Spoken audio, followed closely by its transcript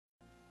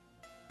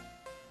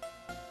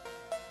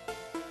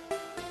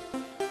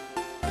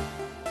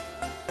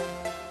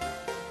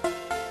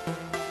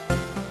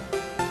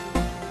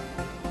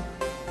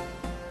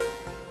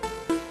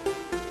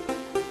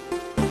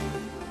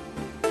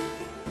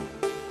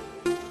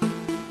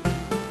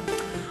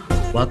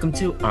Welcome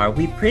to Are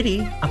We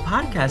Pretty, a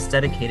podcast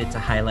dedicated to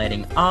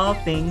highlighting all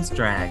things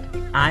drag.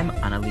 I'm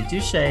Annalie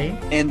Duche.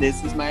 And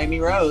this is Miami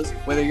Rose.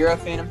 Whether you're a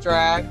fan of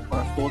drag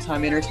or a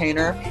full-time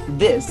entertainer,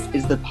 this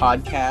is the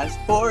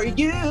podcast for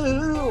you.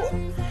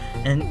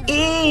 And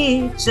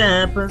each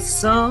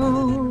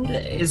episode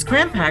is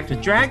cram-packed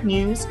with drag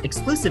news,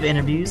 exclusive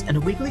interviews, and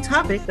a weekly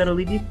topic that'll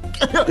leave you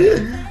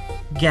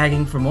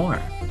gagging for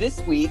more. This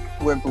week,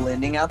 we're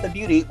blending out the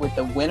beauty with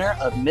the winner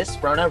of Miss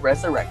Rona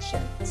Resurrection,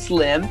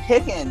 Slim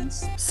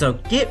Pickins. So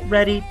get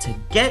ready to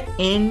get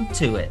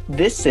into it.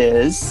 This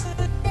is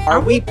Are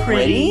We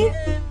Pretty?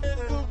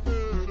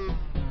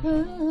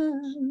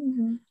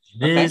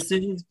 This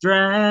is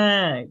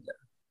drag.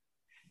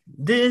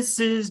 This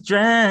is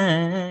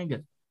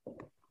drag.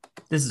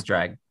 This is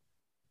drag.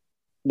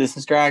 This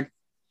is drag.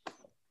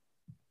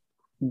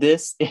 Do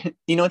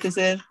you know what this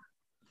is?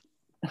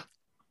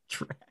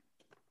 Drag.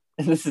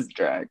 This is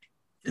drag.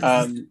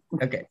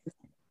 Okay.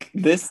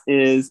 This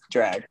is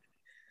drag.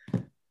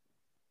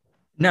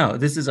 No,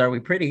 this is Are We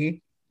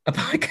Pretty? A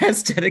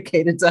podcast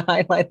dedicated to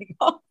highlighting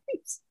all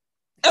things.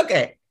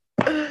 Okay.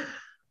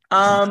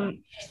 Let's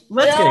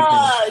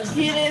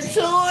get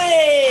into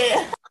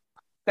it.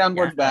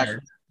 Soundboard's back.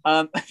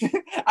 I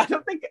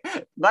don't think.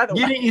 By the way,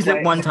 you didn't use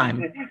it one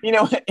time. You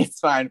know what? It's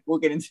fine. We'll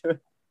get into it.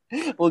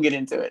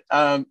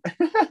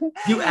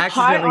 You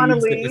accidentally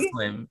used it with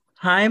Slim.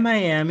 Hi,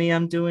 Miami.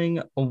 I'm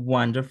doing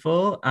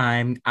wonderful.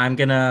 I'm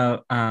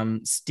gonna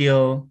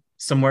steal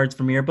some words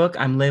from your book.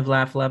 I'm Live,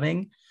 Laugh,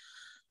 Loving,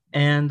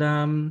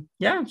 and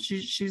yeah,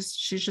 she's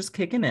just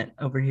kicking it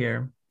over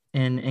here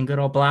in good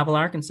old Blytheville,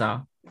 Arkansas.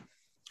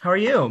 How are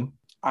you?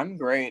 I'm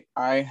great.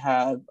 I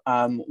have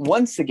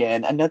once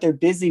again another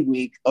busy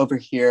week over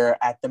here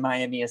at the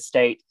Miami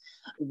estate.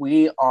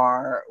 We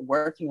are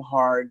working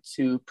hard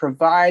to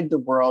provide the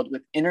world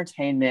with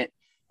entertainment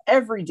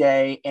every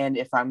day, and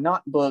if I'm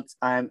not booked,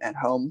 I'm at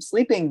home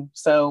sleeping.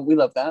 So we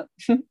love that.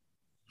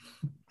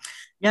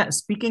 Yeah,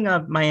 speaking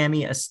of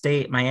Miami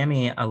estate,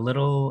 a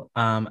little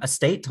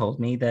estate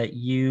told me that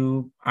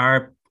you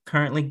are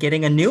currently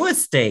getting a new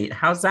estate.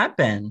 How's that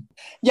been?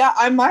 Yeah,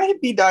 I might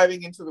be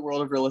diving into the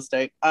world of real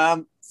estate.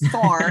 I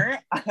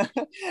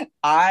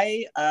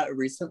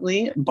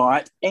recently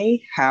bought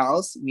a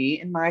house. Me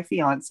and my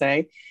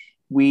fiance,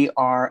 we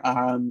are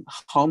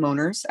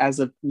homeowners as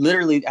of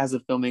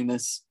filming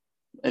this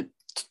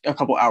a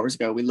couple hours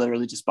ago. We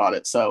literally just bought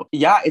it. So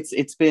yeah,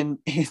 it's been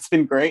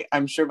great.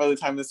 I'm sure by the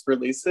time this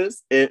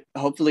releases, it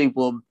hopefully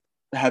will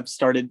have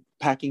started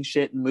packing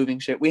shit and moving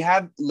shit. We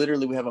have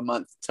a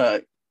month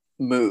to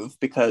move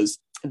because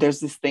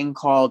there's this thing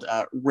called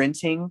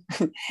renting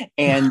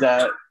and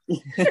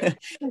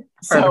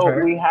so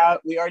we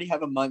already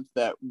have a month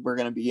that we're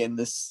going to be in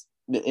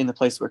the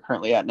place we're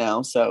currently at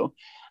now. So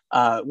we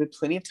have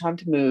plenty of time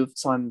to move.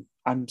 So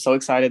I'm so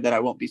excited that I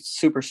won't be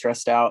super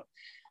stressed out.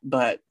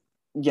 But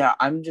yeah,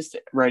 I'm just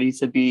ready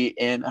to be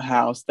in a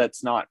house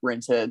that's not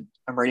rented.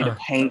 I'm ready to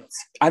paint.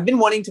 I've been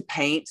wanting to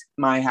paint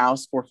my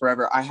house for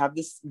forever. I have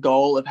this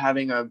goal of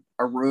having a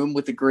room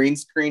with a green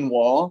screen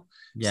wall.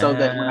 Yes. So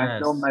that when I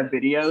film my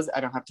videos,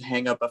 I don't have to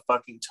hang up a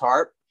fucking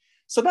tarp.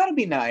 So that'll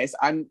be nice.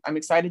 I'm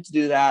excited to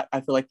do that.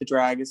 I feel like the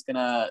drag is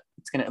gonna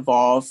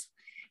evolve,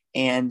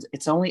 and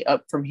it's only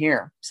up from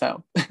here.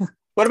 So,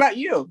 what about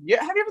you?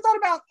 Yeah, have you ever thought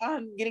about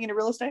getting into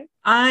real estate?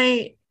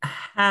 I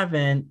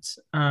haven't.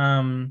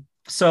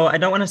 So I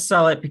don't want to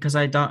sell it because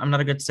I'm not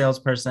a good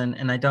salesperson,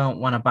 and I don't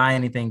want to buy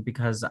anything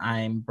because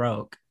I'm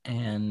broke.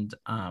 And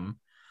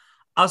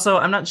also,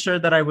 I'm not sure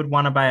that I would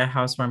want to buy a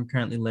house where I'm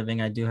currently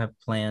living. I do have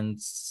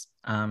plans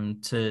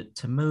to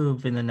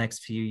move in the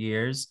next few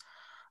years.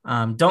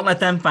 Don't let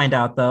them find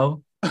out,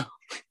 though.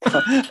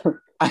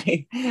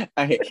 I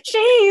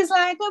she's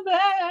like a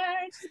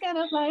bird, she's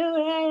gonna fly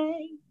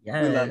away.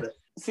 Yeah, we love it.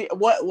 See,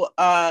 what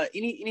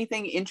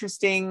anything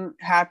interesting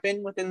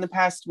happened within the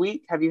past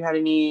week? Have you had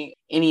any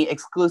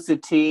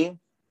exclusive tea?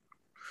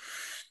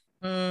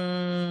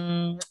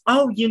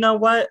 Oh, you know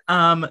what?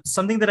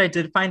 Something that I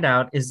did find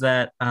out is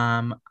that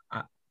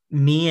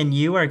me and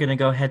you are going to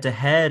go head to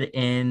head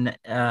in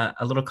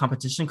a little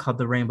competition called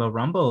the Rainbow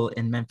Rumble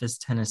in Memphis,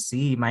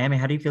 Tennessee. Miami,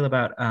 how do you feel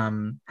about how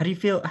do you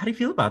feel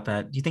about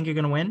that? Do you think you're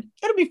going to win?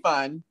 It'll be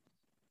fun.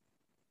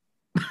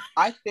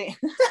 I think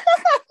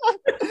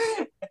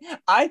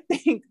I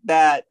think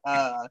that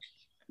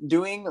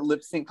doing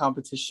lip sync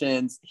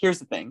competitions, here's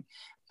the thing.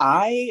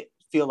 I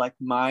feel like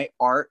my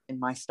art and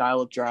my style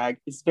of drag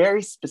is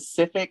very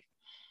specific.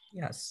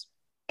 Yes.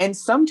 And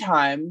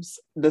sometimes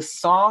the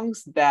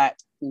songs that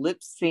lip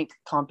sync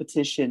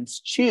competitions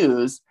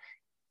choose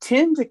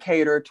tend to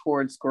cater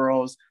towards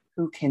girls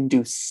who can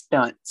do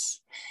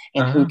stunts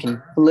and who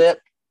can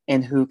flip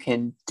and who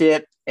can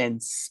dip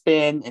and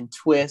spin and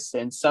twist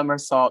and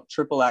somersault,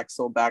 triple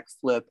axel,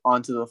 backflip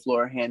onto the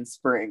floor,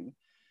 handspring,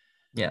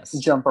 yes,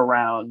 jump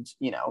around,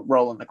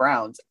 roll on the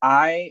ground.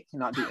 I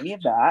cannot do any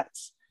of that.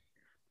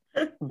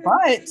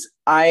 But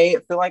I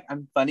feel like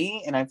I'm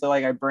funny, and I feel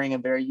like I bring a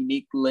very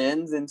unique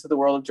lens into the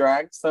world of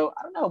drag. So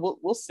I don't know.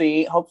 We'll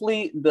see.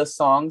 Hopefully, the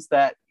songs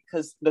that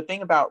because the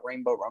thing about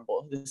Rainbow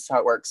Rumble, this is how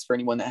it works for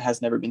anyone that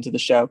has never been to the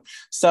show.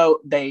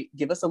 So they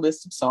give us a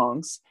list of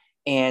songs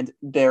and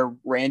they're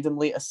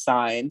randomly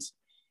assigned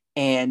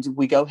and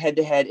we go head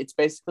to head. It's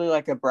basically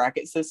like a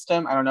bracket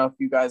system. I don't know if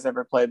you guys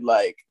ever played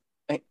like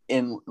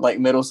in like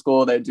middle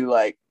school, they do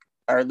like,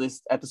 or at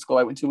least at the school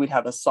I went to, we'd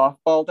have a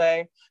softball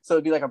day. So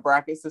it'd be like a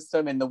bracket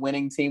system and the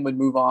winning team would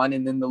move on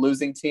and then the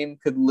losing team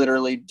could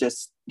literally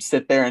just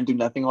sit there and do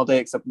nothing all day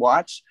except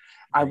watch.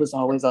 I was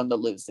always on the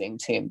losing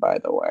team, by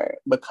the way,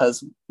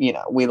 because you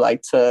know we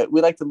like to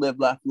live,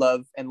 laugh,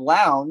 love, and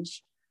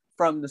lounge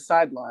from the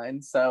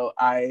sideline. So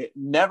I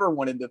never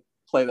wanted to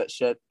play that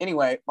shit.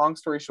 Anyway, long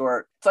story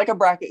short, it's like a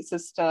bracket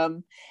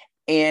system,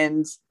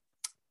 and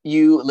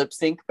you lip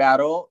sync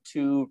battle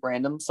to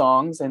random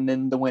songs, and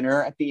then the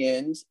winner at the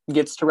end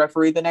gets to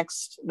referee the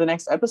next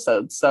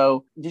episode.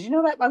 So, did you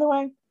know that, by the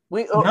way?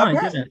 No,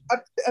 I didn't.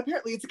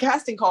 Apparently, it's a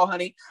casting call,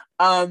 honey.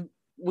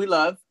 We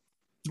love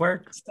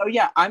work. So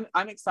yeah, I'm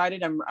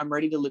excited. I'm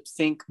ready to lip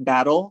sync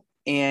battle,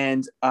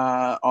 and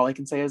all I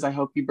can say is I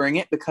hope you bring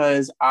it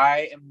because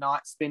I am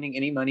not spending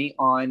any money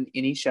on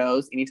any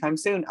shows anytime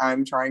soon.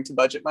 I'm trying to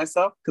budget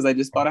myself because I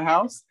just bought a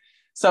house.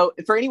 So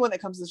for anyone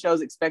that comes to the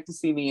shows, expect to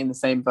see me in the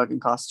same fucking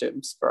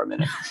costumes for a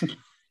minute.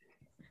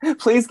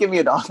 Please give me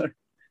 $1.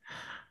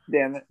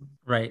 Damn it.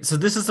 Right. So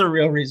this is the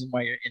real reason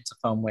why you're into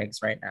foam wigs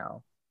right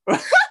now.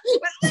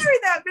 Literally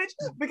that, bitch.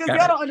 Because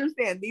y'all don't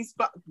understand. These,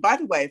 by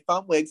the way,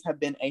 foam wigs have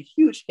been a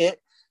huge hit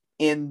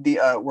in the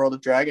world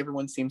of drag.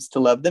 Everyone seems to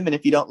love them. And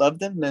if you don't love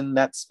them, then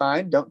that's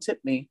fine. Don't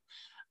tip me.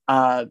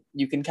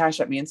 You can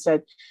cash at me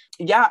instead.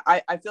 Yeah,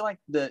 I feel like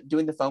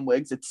doing the foam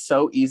wigs, it's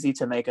so easy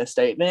to make a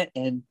statement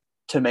and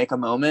to make a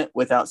moment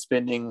without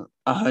spending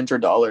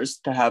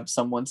 $100 to have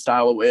someone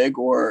style a wig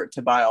or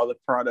to buy all the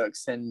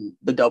products and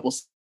the double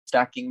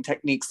stacking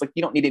techniques. Like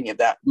you don't need any of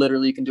that.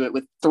 Literally, you can do it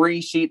with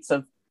 3 sheets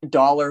of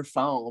dollar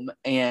foam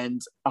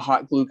and a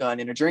hot glue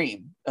gun in a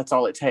dream. That's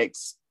all it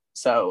takes.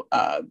 So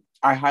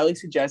I highly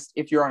suggest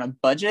if you're on a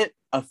budget,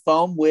 a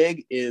foam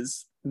wig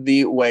is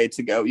the way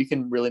to go. You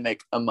can really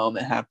make a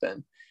moment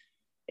happen.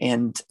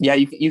 And yeah,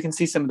 you can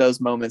see some of those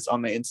moments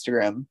on my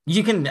Instagram.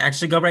 You can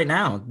actually go right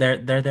now. They're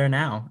there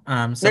now.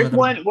 There's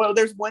one. Well,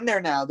 there's one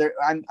there now.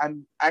 I'm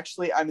in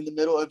the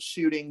middle of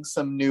shooting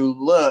some new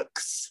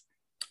looks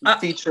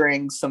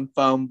featuring some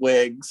foam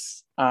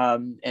wigs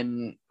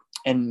and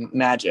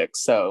magic.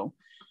 So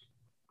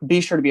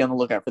be sure to be on the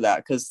lookout for that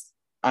because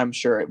I'm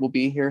sure it will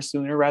be here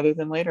sooner rather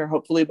than later.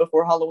 Hopefully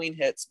before Halloween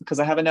hits because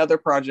I have another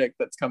project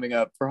that's coming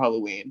up for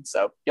Halloween.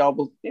 So y'all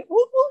we'll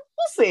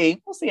see.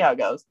 We'll see how it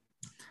goes.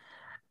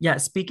 Yeah,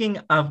 speaking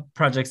of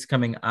projects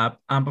coming up,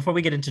 before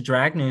we get into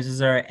drag news, is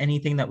there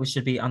anything that we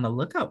should be on the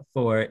lookout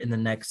for in the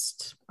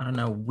next, I don't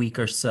know, week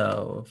or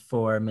so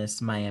for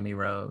Miss Miami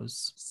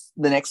Rose?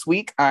 The next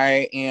week,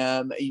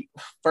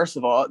 first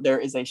of all, there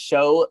is a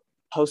show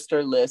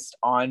poster list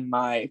on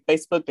my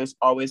Facebook. There's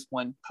always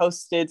one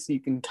posted, so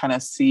you can kind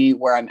of see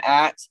where I'm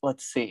at.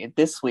 Let's see,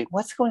 this week,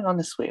 what's going on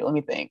this week? Let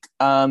me think.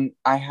 I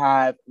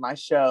have my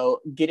show,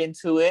 Get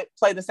Into It.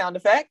 Play the sound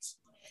effects.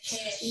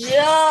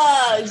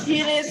 Yeah,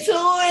 get into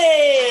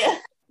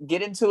it.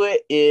 Get Into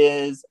It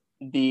is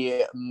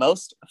the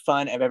most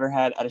fun I've ever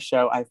had at a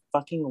show. I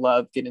fucking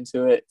love Get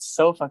Into It. It's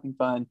so fucking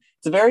fun.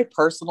 It's a very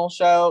personal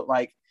show.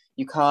 Like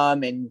you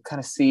come and kind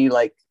of see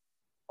like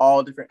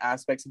all different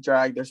aspects of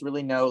drag. There's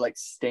really no like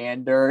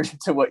standard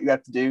to what you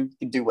have to do. You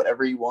can do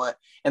whatever you want.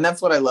 And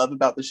that's what I love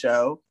about the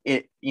show.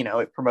 It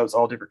promotes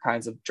all different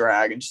kinds of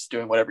drag and just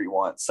doing whatever you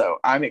want. So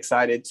I'm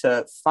excited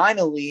to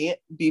finally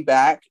be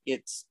back.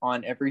 It's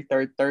on every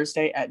third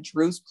Thursday at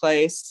Drew's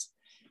Place.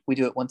 We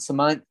do it once a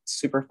month.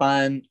 Super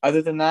fun.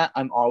 Other than that,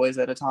 I'm always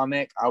at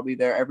Atomic. I'll be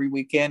there every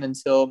weekend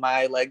until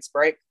my legs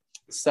break.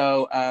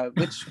 So,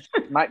 which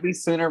might be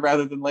sooner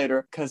rather than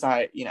later because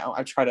I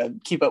try to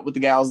keep up with the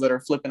gals that are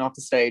flipping off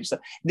the stage. So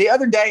the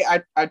other day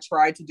I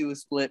tried to do a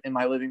split in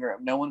my living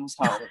room. No one was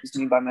home. It was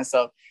me by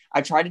myself.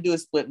 I tried to do a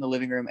split in the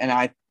living room and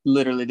I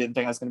literally didn't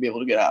think I was going to be able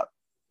to get up.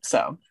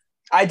 So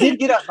I did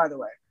get up, by the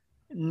way.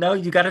 No,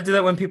 you got to do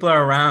that when people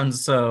are around.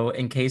 So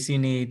in case you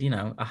need,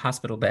 a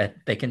hospital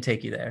bed, they can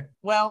take you there.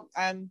 Well,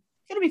 I'm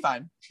going to be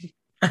fine.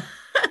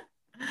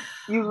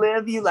 You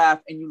live, you laugh,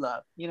 and you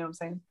love. You know what I'm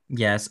saying?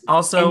 Yes.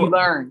 Also, and you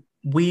learn.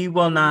 We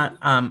will not,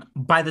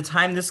 by the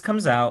time this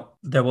comes out,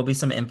 there will be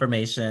some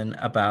information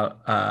about,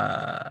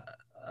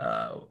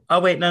 oh,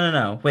 wait,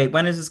 no. Wait,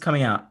 when is this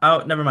coming out?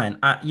 Oh, never mind.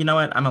 You know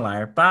what? I'm a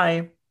liar.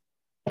 Bye.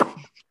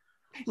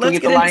 Let's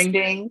get the line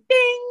ding.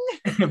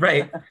 Ding.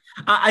 Right.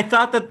 I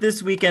thought that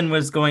this weekend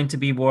was going to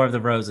be War of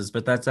the Roses,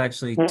 but that's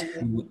actually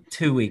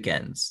two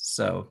weekends.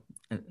 So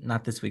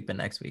not this week, but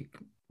next week.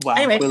 Wow.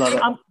 Anyway, we love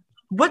it.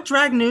 What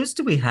drag news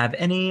do we have?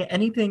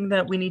 Anything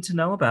that we need to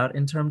know about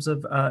in terms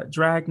of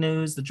drag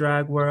news, the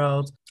drag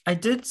world? I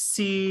did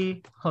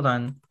see. Hold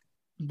on,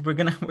 we're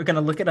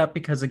gonna look it up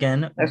because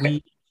again,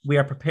 okay. we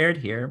are prepared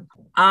here.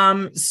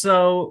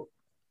 So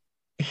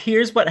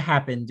here's what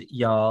happened,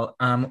 y'all.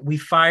 We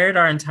fired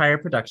our entire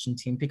production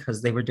team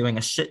because they were doing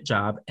a shit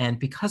job, and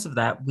because of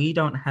that, we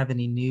don't have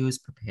any news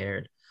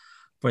prepared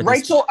for this.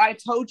 Rachel, I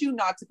told you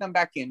not to come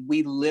back in.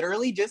 We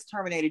literally just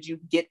terminated you.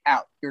 Get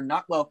out. You're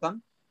not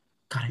welcome.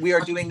 God, we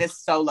are doing this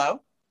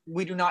solo.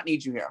 We do not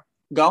need you here.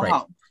 Go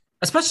home.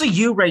 Especially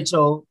you,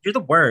 Rachel. You're the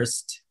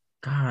worst.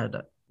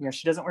 God. Yeah,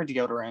 she doesn't wear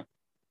deodorant.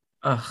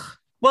 Ugh.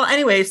 Well,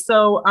 anyway,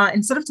 so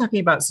instead of talking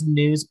about some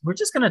news, we're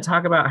just going to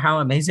talk about how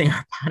amazing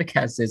our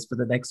podcast is for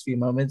the next few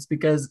moments,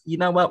 because you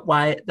know what?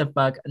 Why the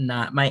fuck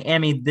not?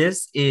 Miami,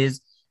 this is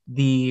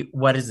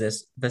what is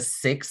this? The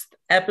 6th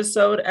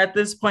episode at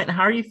this point.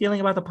 How are you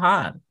feeling about the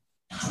pod?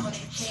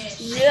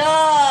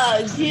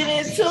 Yeah,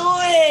 get into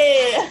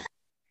it.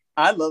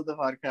 I love the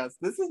podcast.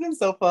 This has been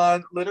so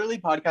fun. Literally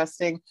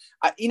podcasting.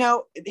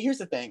 Here's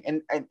the thing,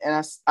 and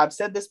I've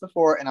said this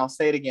before, and I'll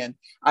say it again.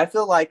 I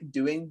feel like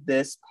doing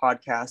this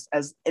podcast,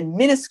 as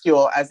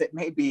minuscule as it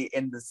may be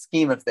in the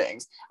scheme of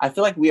things, I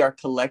feel like we are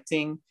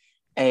collecting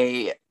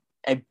a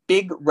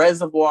big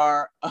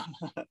reservoir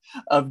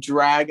of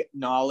drag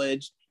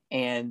knowledge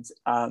and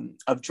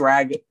of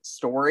drag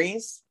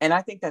stories. And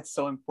I think that's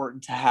so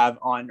important to have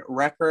on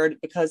record,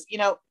 because,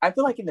 I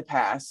feel like in the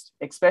past,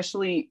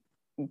 especially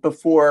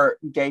before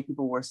gay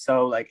people were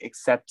so like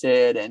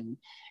accepted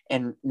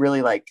and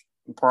really like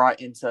brought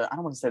into, I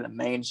don't want to say the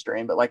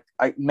mainstream, but like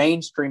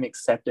mainstream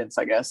acceptance,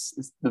 I guess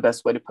is the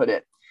best way to put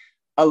it.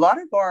 A lot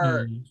of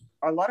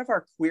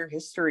our queer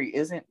history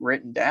isn't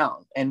written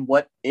down, and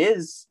what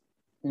is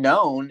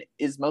known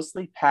is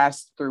mostly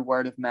passed through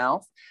word of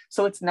mouth.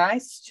 So it's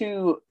nice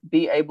to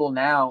be able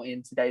now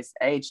in today's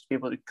age to be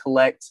able to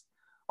collect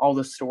all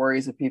the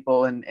stories of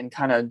people and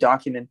kind of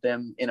document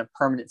them in a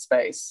permanent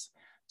space.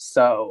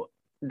 So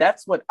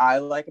that's what I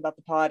like about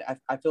the pod.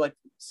 I feel like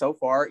so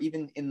far,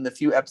 even in the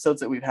few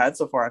episodes that we've had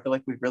so far, I feel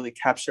like we've really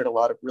captured a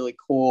lot of really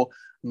cool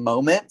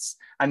moments.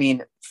 I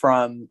mean,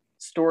 from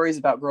stories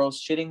about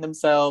girls shitting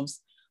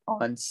themselves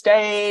on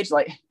stage,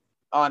 like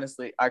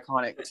honestly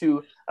iconic,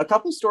 to a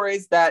couple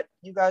stories that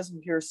you guys will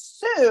hear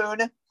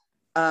soon,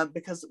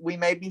 because we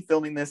may be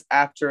filming this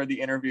after the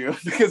interview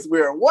because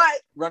we're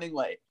running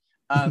late.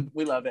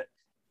 We love it.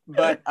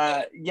 But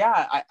I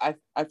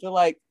feel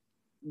like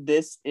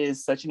this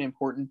is such an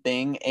important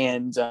thing,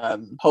 and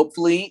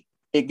hopefully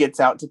it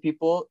gets out to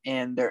people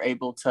and they're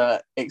able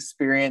to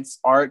experience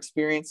our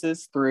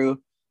experiences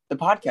through the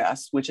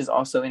podcast, which is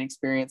also an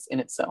experience in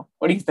itself.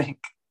 What do you think?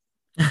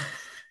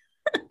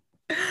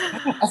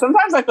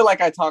 Sometimes I feel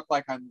like I talk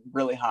like I'm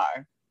really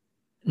high.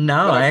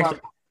 No,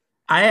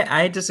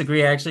 I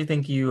disagree. I actually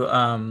think you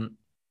are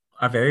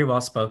very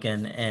well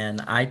spoken,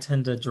 and I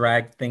tend to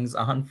drag things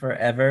on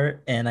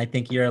forever, and I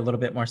think you're a little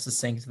bit more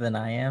succinct than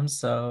I am.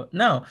 So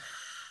no.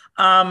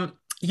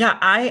 Yeah,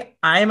 I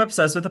am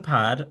obsessed with the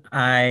pod.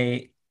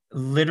 I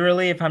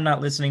literally, if I'm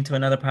not listening to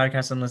another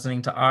podcast, I'm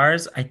listening to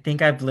ours. I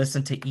think I've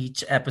listened to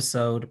each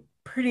episode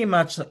pretty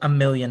much a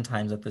million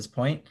times at this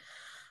point.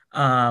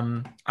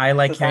 I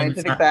like hearing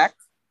scientific fact.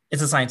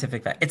 It's a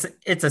scientific fact.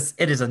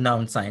 It is a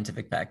known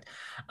scientific fact.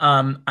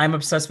 I'm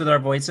obsessed with our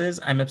voices.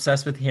 I'm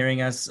obsessed with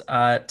hearing us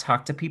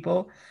talk to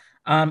people.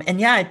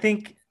 And yeah, I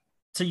think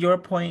to your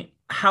point,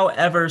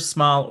 however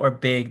small or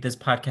big this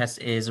podcast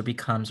is or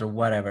becomes or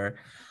whatever,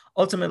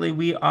 ultimately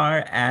we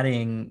are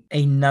adding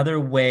another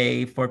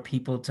way for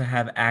people to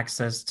have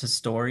access to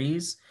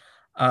stories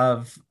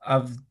of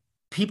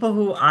people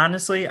who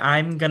honestly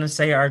I'm gonna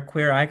say are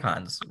queer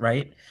icons,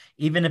 right?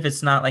 Even if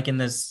it's not like in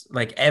this,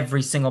 like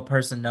every single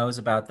person knows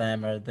about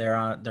them or they're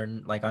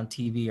like on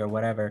TV or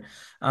whatever.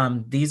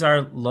 These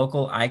are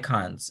local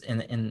icons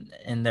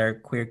in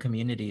their queer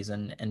communities,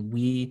 and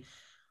we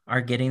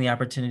are getting the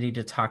opportunity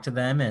to talk to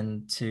them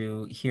and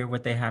to hear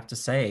what they have to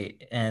say.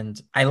 And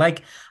I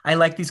like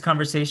these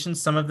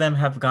conversations. Some of them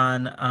have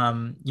gone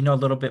a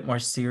little bit more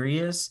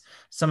serious.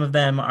 Some of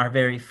them are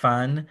very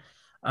fun.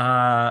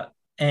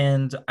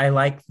 And I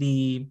like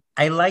the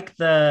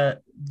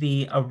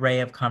array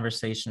of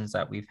conversations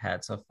that we've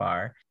had so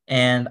far.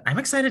 And I'm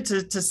excited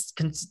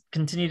to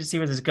continue to see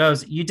where this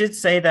goes. You did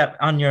say that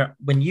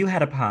when you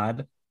had a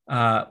pod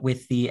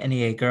with the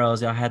NEA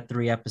girls, y'all had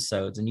 3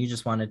 episodes and you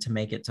just wanted to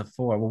make it to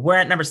 4. Well, we're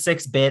at number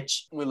 6,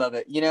 bitch. We love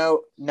it.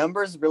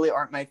 Numbers really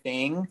aren't my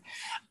thing.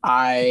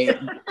 I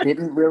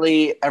didn't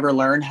really ever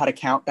learn how to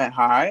count that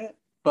high,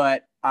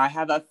 but I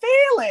have a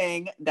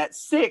feeling that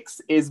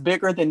 6 is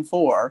bigger than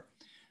 4.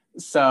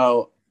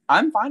 So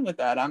I'm fine with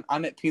that.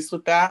 I'm at peace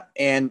with that.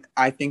 And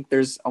I think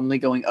there's only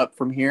going up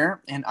from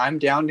here. And I'm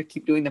down to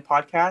keep doing the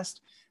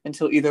podcast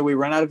until either we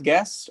run out of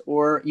guests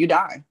or you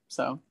die.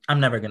 So I'm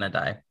never gonna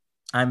die.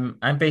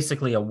 I'm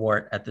basically a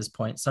wart at this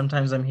point.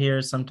 Sometimes I'm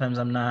here, sometimes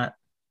I'm not.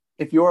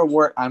 If you're a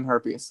wart, I'm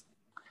herpes.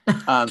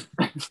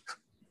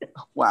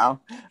 Wow,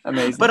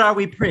 amazing. But are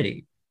we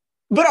pretty?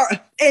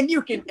 And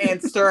you can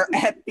answer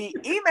at the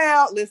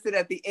email listed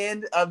at the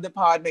end of the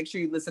pod. Make sure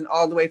you listen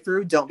all the way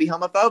through. Don't be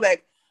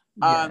homophobic.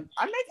 I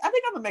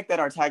think I'm gonna make that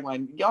our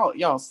tagline.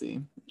 Y'all see.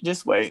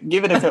 Just wait.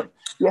 Give it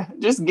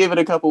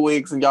a couple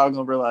weeks and y'all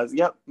gonna realize,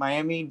 yep,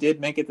 Miami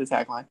did make it the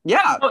tagline.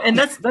 Yeah. Oh, and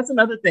that's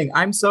another thing.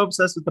 I'm so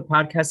obsessed with the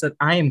podcast that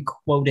I am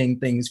quoting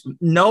things from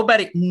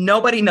nobody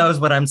knows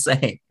what I'm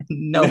saying.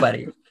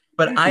 Nobody.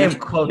 But I am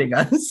quoting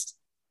us.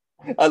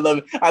 I love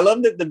it. I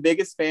love that the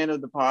biggest fan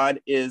of the pod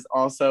is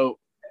also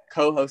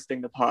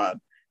co-hosting the pod.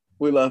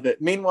 We love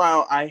it.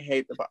 Meanwhile, I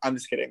hate the pod. I'm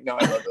just kidding. No,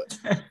 I love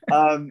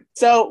it.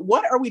 So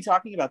what are we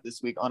talking about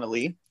this week,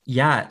 Annalie?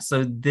 Yeah,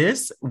 so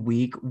this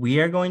week we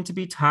are going to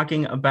be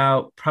talking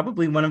about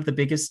probably one of the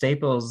biggest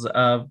staples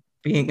of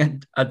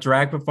being a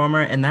drag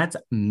performer, and that's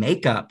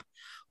makeup.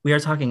 We are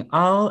talking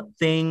all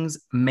things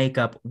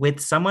makeup with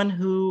someone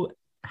who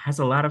has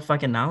a lot of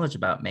fucking knowledge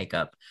about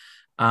makeup.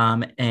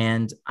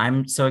 And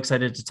I'm so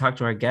excited to talk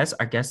to our guest.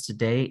 Our guest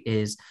today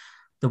is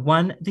the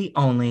one, the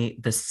only,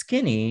 the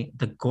skinny,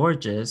 the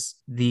gorgeous,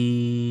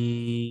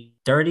 the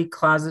dirty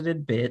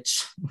closeted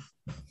bitch.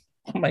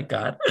 Oh my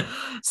God.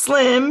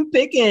 Slim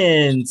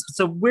Pickins.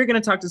 So we're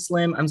going to talk to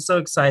Slim. I'm so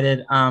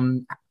excited.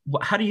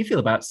 How do you feel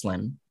about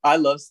Slim? I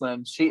love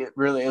Slim. She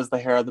really is the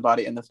hair of the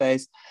body and the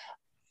face.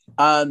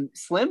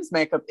 Slim's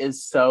makeup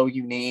is so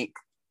unique.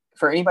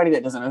 For anybody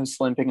that doesn't know who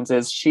Slim Pickins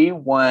is, she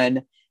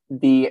won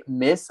the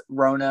Miss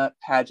Rona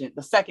pageant,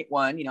 the second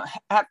one. You know,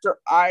 after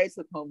I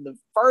took home the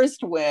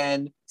first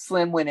win,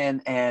 Slim went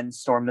in and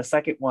stormed the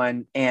second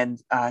one and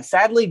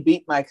sadly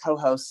beat my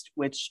co-host,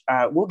 which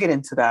we'll get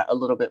into that a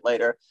little bit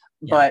later.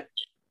 Yeah.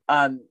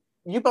 But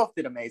you both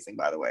did amazing,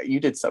 by the way. You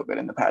did so good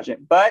in the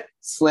pageant. But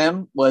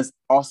Slim was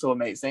also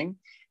amazing.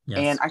 Yes.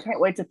 And I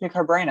can't wait to pick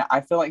her brain. I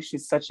feel like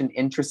she's such an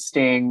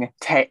interesting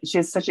take. She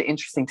has such an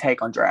interesting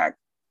take on drag.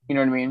 You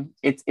know what I mean?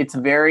 It's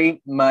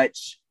very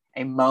much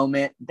a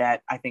moment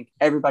that I think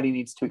everybody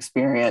needs to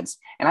experience.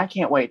 And I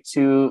can't wait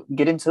to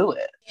get into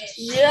it.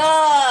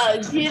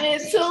 Yeah, get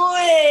into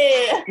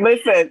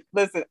it.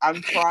 Listen,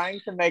 I'm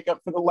trying to make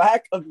up for the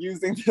lack of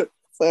using the,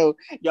 so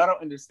y'all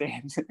don't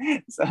understand.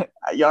 So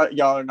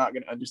y'all are not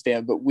going to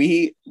understand, but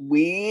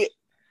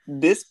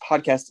this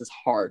podcast is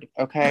hard.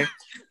 Okay.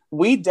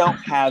 We don't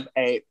have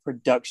a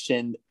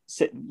production.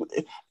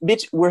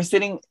 Bitch, we're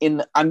sitting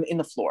I'm in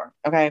the floor.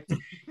 Okay.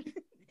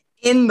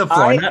 In the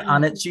floor, not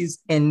on it. She's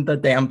in the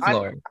damn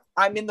floor.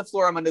 I'm in the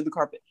floor. I'm under the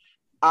carpet.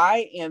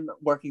 I am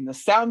working the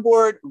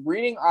soundboard,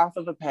 reading off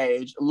of a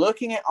page,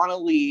 looking at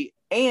Annalie,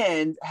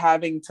 and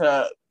having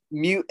to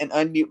mute and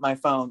unmute my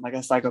phone like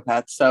a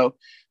psychopath. So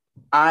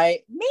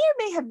I may or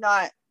may have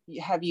not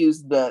have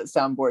used the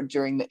soundboard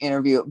during the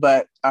interview,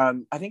 but I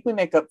think we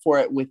make up for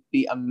it with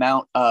the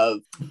amount of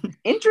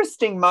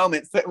interesting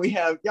moments that we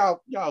have. Y'all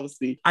will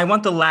see. I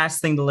want the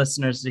last thing the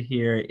listeners to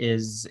hear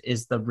is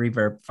the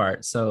reverb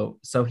fart. So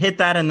hit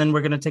that, and then we're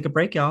gonna take a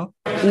break, y'all.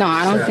 No,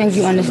 I don't think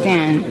you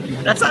understand.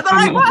 That's not the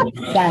right one.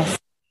 Yes.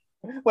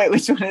 Wait,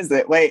 which one is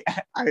it? Wait,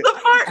 the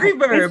fart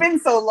reverb. It's been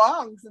so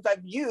long since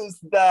I've used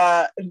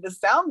the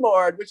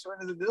soundboard. Which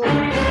one is it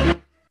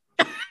doing?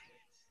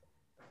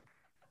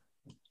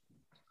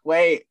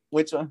 Wait,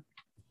 which one?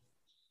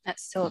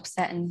 That's so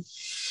upsetting.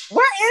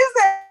 Where is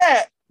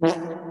it?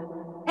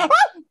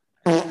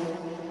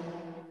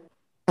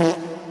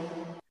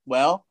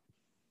 Well,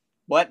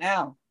 what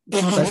now?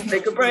 Let's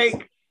take a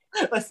break.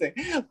 Listen,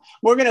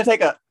 we're going to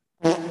take a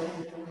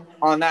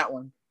on that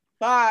one.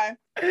 Bye.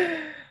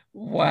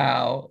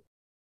 Wow.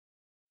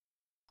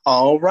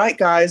 All right,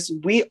 guys,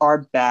 we are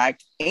back.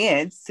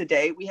 And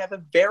today we have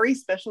a very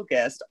special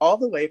guest all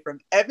the way from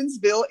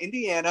Evansville,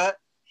 Indiana.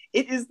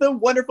 It is the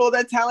wonderful,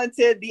 the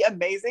talented, the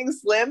amazing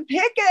Slim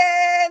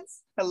Pickins.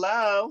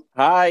 Hello.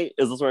 Hi.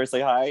 Is this where I say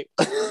hi?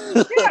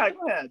 Yeah,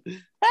 go ahead.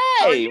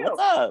 Hey,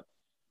 what's up?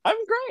 I'm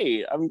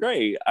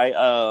great.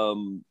 I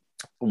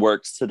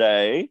worked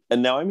today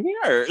and now I'm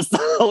here.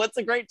 So it's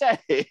a great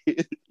day.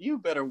 You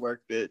better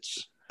work, bitch.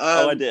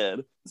 I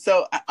did.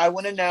 So I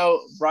want to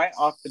know right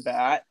off the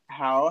bat,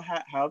 how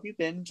have you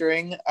been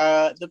during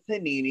the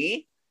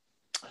panini?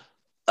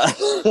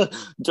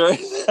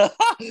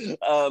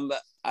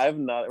 I've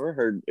not ever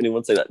heard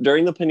anyone say that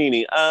during the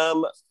panini.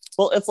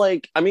 Well, it's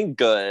like, I mean,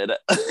 good.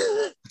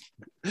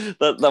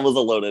 that was a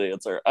loaded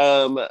answer.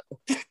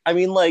 I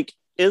mean, like,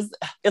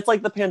 it's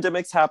like the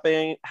pandemic's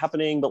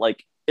happening, but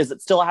like, is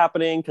it still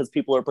happening because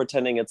people are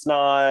pretending it's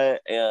not?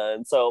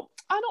 And so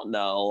I don't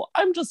know.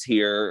 I'm just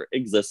here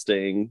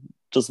existing,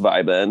 just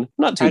vibing.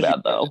 Not too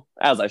bad though,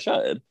 as I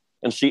should.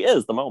 And she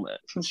is the moment.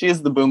 She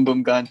is the boom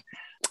boom gun.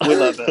 We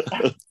love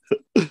it.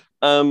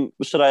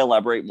 Should I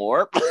elaborate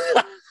more?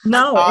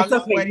 No, it's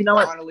okay. You know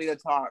what? To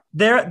talk.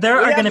 There are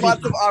going to be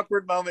lots of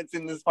awkward moments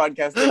in this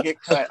podcast that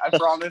get cut. I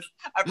promise.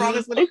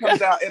 When it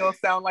comes out, it'll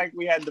sound like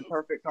we had the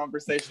perfect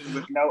conversation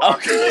with no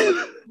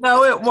awkward.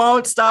 No, it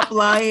won't. Stop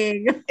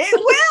lying. It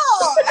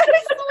will.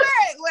 I swear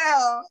it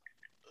will.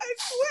 I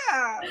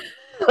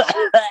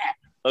swear.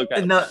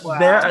 Okay. No, wow.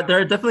 There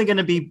are definitely going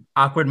to be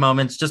awkward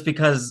moments just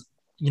because,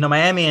 you know,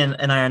 Miami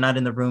and I are not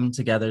in the room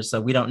together,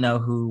 so we don't know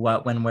who,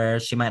 what, when, where.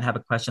 She might have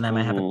a question, I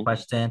might have a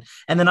question.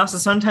 And then also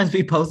sometimes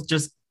we both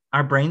just,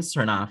 our brains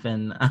turn off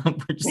and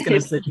we're just going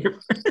to sit here.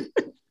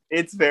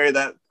 It's very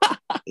that.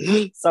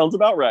 Sounds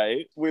about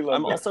right.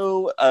 I'm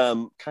also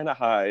kind of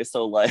high,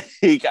 so like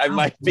I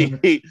might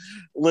be,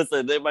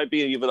 listen, it might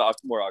be an even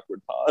more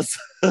awkward pause.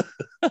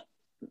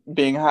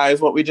 Being high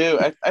is what we do.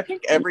 I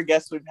think every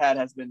guest we've had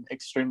has been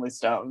extremely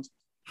stoned.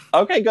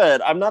 Okay,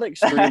 good. I'm not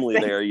extremely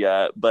there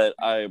yet, but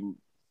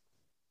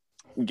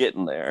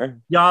Getting there.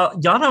 Y'all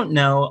don't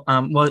know.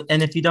 Well,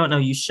 and if you don't know,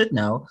 you should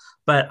know.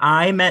 But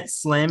I met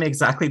Slim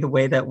exactly the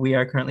way that we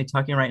are currently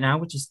talking right now,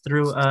 which is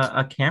through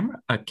a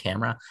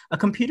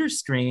computer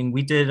screen.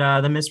 We did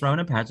the Miss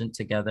Rona pageant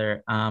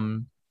together.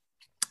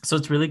 So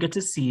it's really good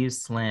to see you,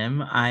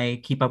 Slim.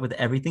 I keep up with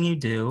everything you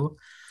do.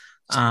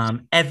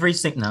 Every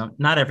single no,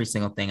 not every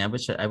single thing. I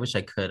wish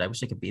I could. I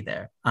wish I could be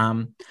there.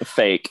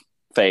 Fake.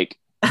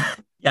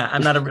 Yeah,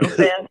 I'm not a real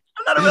fan.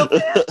 I'm not a real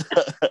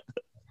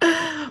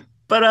fan.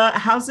 But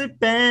how's it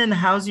been?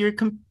 How's your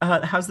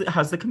how's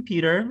the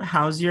computer?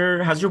 How's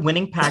your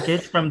winning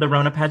package from the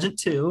Rona pageant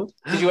too?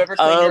 Did you ever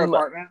clean your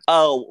apartment?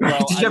 Oh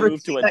well, Did you I ever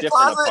moved to clean a that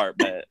different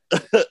closet?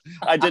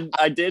 apartment.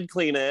 I did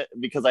clean it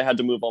because I had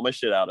to move all my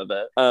shit out of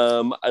it.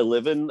 I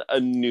live in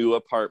a new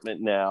apartment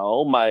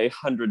now. My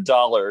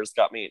 $100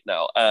 got me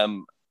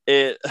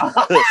it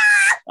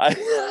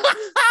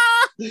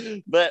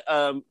but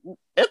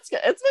it's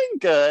been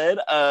good.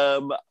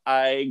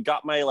 I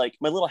got my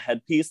little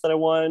headpiece that I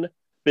won.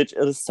 Bitch,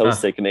 it is so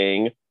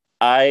sickening.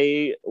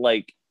 I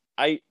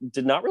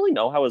did not really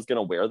know how I was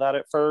gonna wear that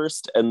at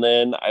first, and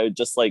then I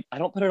just I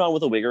don't put it on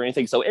with a wig or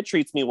anything, so it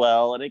treats me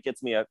well, and it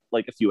gets me a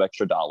few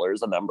extra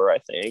dollars a number, I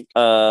think.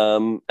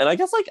 And I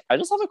guess I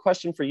just have a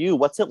question for you.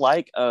 What's it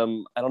like? I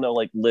don't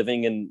know,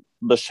 living in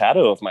the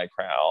shadow of my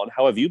crown.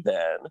 How have you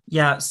been?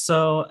 Yeah,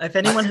 so if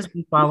anyone has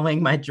been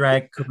following my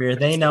drag career,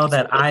 they know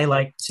that I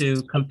like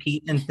to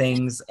compete in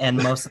things, and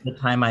most of the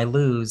time I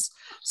lose.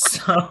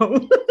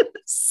 So,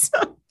 so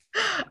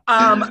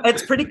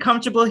it's pretty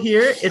comfortable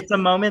here. It's a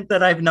moment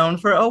that I've known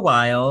for a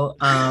while.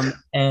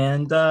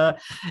 And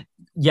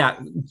yeah,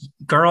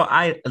 girl,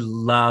 I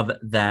love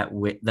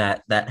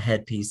that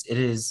headpiece.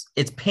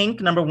 It's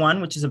pink, number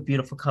one, which is a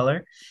beautiful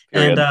color.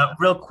 Period. And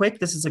real quick,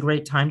 this is a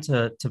great time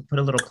to put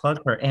a little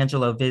plug for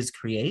Angela Viz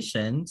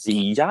Creations.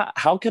 Yeah,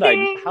 how could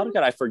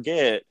I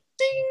forget?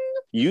 Ding!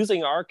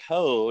 Using our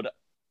code.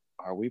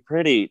 Are we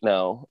pretty?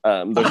 No,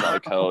 there's not a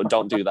code.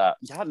 Don't do that.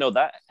 Yeah, no,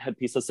 that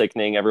headpiece is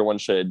sickening. Everyone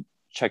should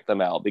check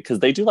them out because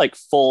they do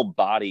full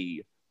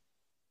body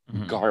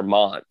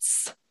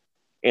garments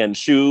and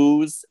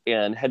shoes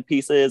and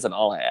headpieces and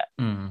all that.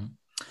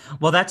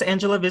 Well, that's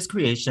Angela Viz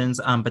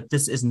Creations, but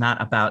this is not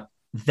about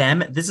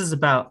them. This is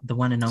about the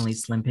one and only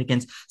Slim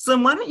Pickins.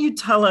 Slim, why don't you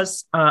tell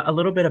us a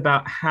little bit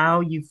about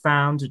how you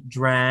found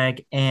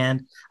drag?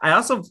 And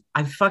I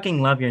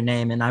fucking love your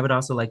name, and I would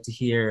also like to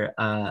hear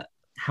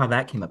how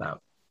that came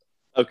about.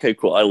 Okay,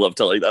 cool. I love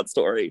telling that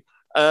story.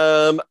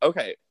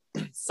 Okay,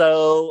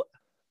 so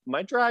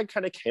my drag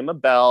kind of came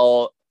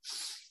about.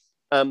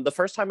 The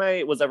first time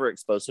I was ever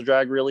exposed to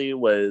drag really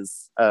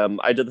was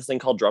I did this thing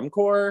called drum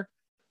corps,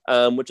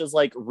 which is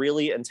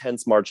really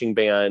intense marching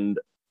band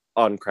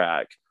on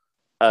crack.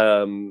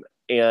 And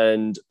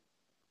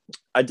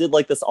I did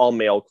this all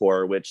male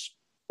corps, which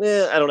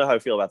I don't know how I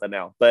feel about that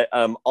now, but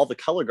all the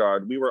color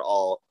guard, we were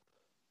all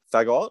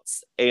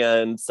fagots.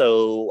 And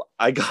so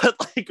I got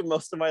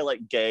most of my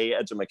gay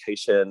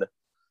education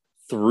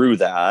through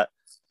that.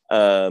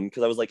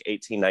 Because I was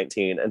 18,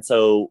 19. And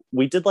so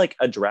we did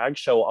a drag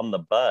show on the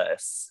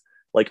bus,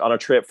 on a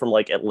trip from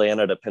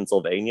Atlanta to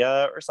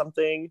Pennsylvania or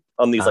something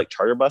on these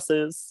charter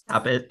buses.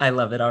 Stop it. I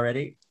love it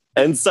already.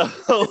 And so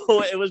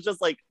it was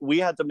just we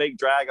had to make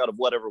drag out of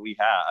whatever we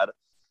had.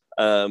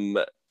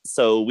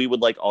 So we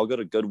would all go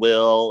to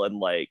Goodwill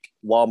and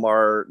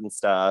Walmart and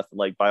stuff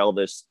and buy all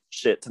this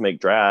shit to make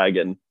drag,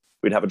 and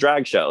we'd have a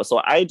drag show. So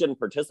I didn't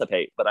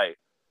participate, but I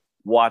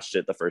watched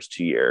it the first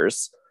 2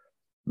 years.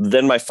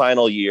 Then my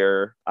final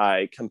year,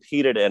 I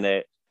competed in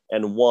it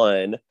and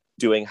won,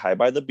 doing High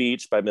by the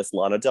Beach by Miss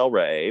Lana Del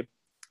Rey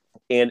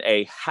in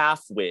a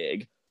half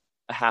wig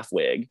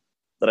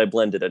that I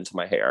blended into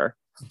my hair.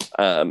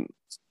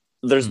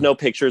 There's no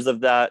pictures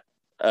of that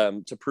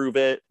to prove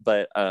it,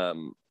 but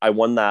I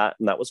won that,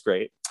 and that was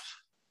great.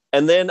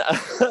 And then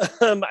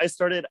I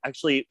started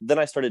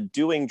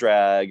doing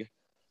drag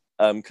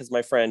because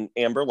my friend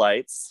Amber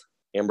Lights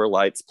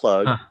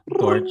plug.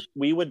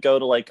 We would go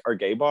to our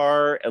gay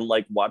bar and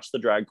watch the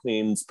drag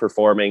queens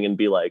performing and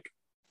be like,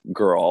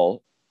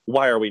 girl,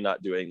 why are we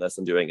not doing this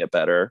and doing it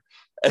better?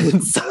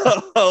 And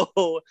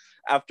so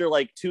after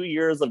 2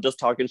 years of just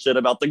talking shit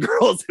about the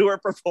girls who are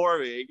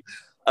performing,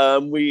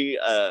 we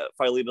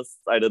finally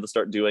decided to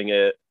start doing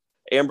it.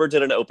 Amber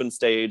did an open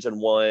stage and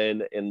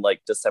won in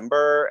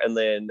December, and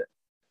then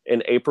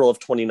in April of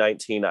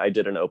 2019 I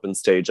did an open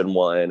stage and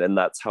won, and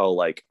that's how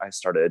I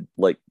started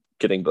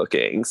getting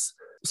bookings.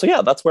 So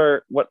yeah, that's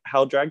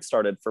how drag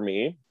started for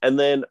me. And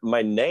then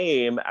my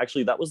name,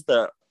 actually, that was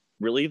the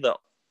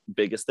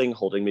biggest thing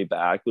holding me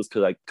back, was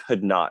because I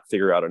could not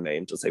figure out a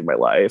name to save my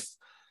life.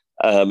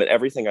 And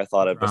everything I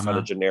thought of just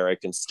sounded generic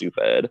and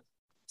stupid.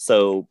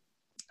 So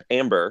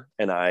Amber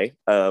and I,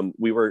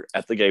 we were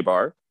at the gay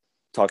bar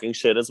talking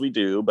shit as we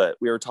do, but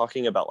we were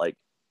talking about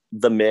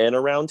the men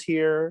around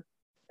here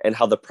and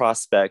how the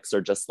prospects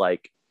are just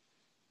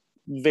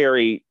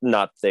very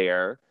not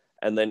there.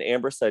 And then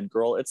Amber said,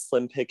 girl, it's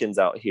Slim Pickins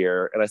out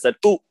here. And I said,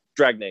 oh,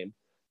 drag name.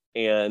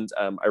 And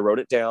I wrote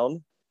it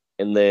down.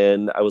 And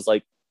then I was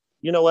like,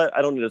 you know what?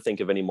 I don't need to think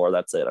of any more.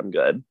 That's it. I'm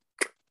good.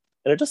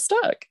 and it just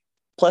stuck.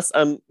 Plus,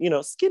 I'm,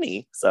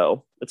 skinny,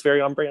 so it's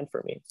very on brand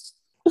for me.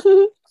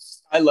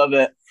 I love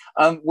it.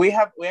 We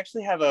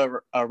actually have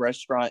a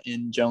restaurant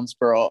in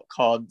Jonesboro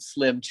called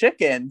Slim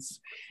Chickens.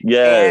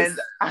 Yes.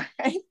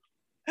 And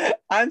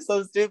I'm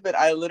so stupid.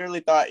 I literally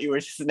thought you were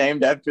just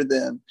named after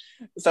them.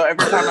 So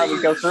every time I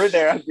would go through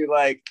there, I'd be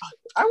like,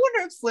 I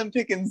wonder if Slim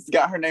Pickens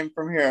got her name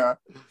from here.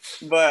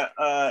 But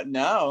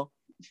no.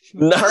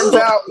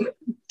 No.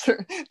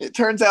 It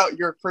turns out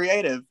you're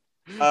creative.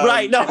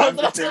 Right. No, I'm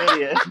just an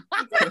idiot.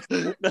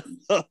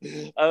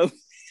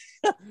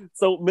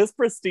 So Miss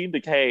Pristine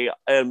Decay,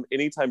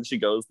 anytime she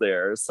goes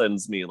there,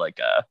 sends me like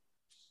a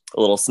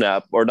little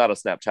snap, or not a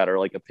Snapchat, or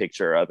like a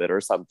picture of it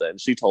or something.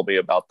 She told me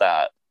about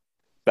that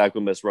back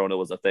when Miss Rona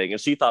was a thing,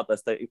 and she thought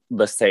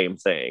the same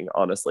thing,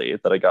 honestly,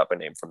 that I got my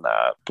name from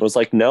that. I was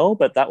like, no,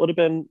 but that would have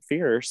been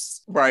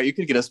fierce. Right, you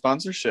could get a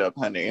sponsorship,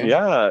 honey.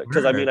 Yeah,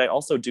 because I mean, I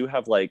also do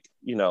have like,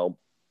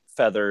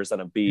 feathers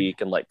and a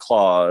beak and like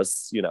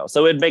claws,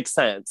 so it makes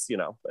sense,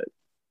 but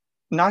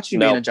not you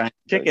being a giant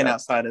chicken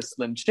outside of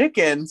Slim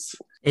Chickens.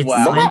 It's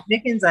wow. Slim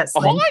Pickens at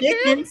Slim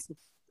Chickens.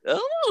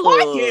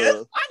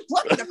 Oh, I'm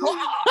plucking the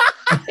claw.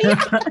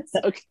 Yes,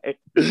 okay,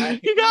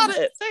 you got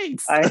it.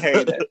 Thanks. I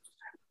hate it.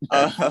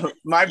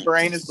 My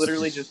brain is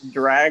literally just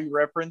drag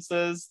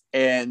references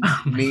and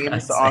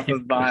memes off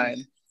of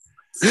Vine.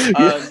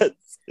 Yes.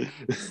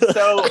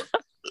 So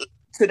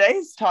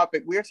today's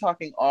topic, we're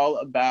talking all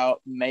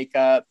about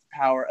makeup,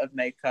 power of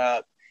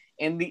makeup,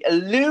 and the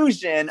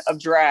illusion of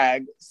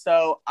drag.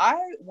 So I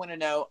want to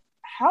know,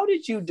 how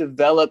did you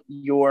develop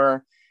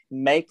your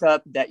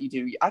makeup that you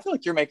do? I feel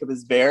like your makeup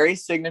is very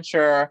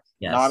signature.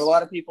 Yes. Not a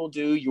lot of people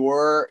do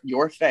your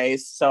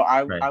face. So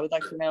I would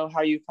like to know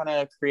how you kind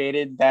of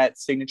created that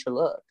signature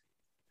look.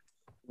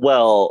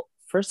 Well,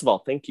 first of all,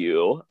 thank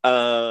you.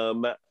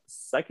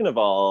 Second of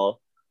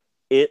all,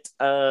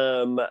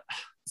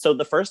 so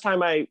the first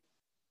time I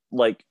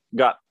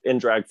got in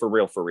drag for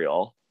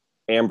real,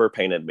 Amber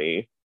painted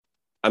me.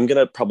 I'm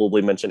gonna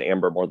probably mention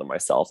Amber more than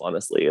myself,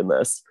 honestly, in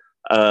this,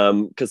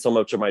 because so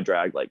much of my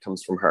drag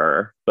comes from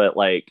her. But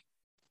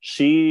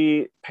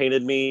she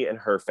painted me in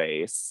her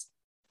face,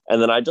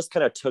 and then I just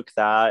kind of took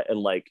that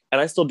and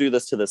I still do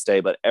this to this day.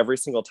 But every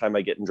single time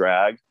I get in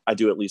drag, I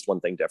do at least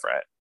one thing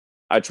different.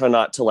 I try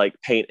not to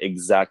paint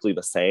exactly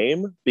the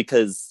same,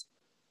 because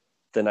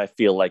then I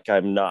feel like I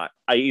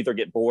either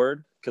get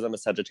bored, because I'm a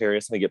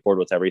Sagittarius and I get bored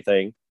with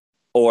everything,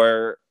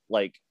 or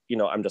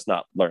I'm just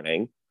not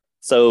learning.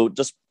 So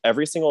just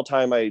every single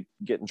time I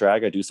get in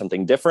drag, I do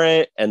something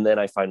different, and then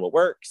I find what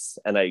works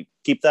and I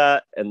keep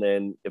that. And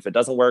then if it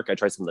doesn't work, I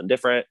try something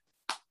different.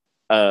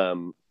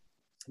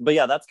 But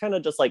yeah, that's kind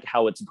of just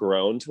how it's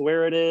grown to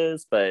where it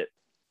is. But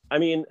I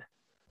mean,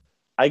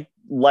 I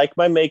like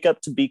my makeup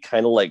to be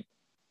kind of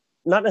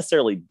not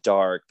necessarily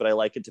dark, but I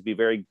like it to be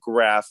very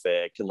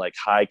graphic and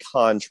high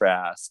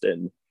contrast,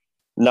 and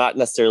not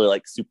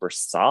necessarily super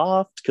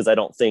soft, because I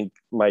don't think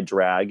my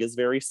drag is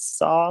very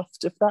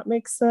soft, if that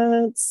makes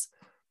sense.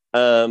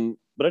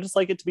 But I just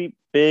like it to be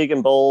big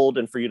and bold,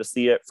 and for you to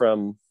see it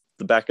from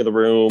the back of the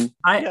room.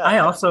 I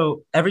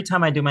also, every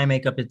time I do my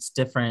makeup, it's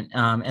different.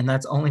 And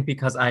that's only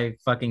because I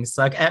fucking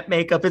suck at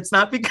makeup. It's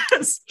not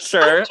because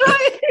sure.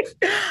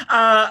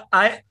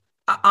 I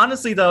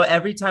honestly though,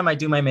 every time I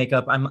do my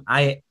makeup,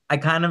 I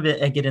kind of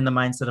get in the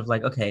mindset of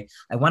okay,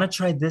 I want to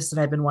try this that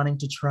I've been wanting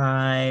to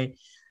try.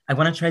 I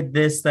want to try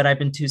this that I've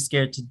been too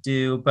scared to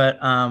do. But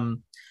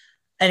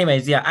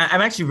anyways, yeah,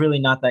 I'm actually really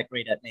not that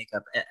great at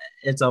makeup.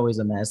 It's always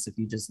a mess if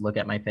you just look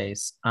at my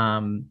face.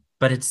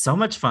 But it's so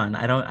much fun.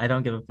 I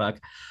don't give a fuck.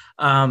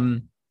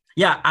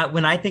 Yeah,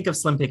 when I think of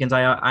Slim Pickens,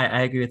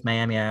 I agree with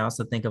Miami. I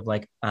also think of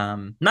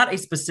not a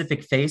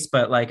specific face,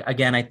 but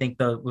again, I think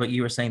what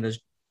you were saying,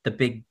 the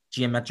big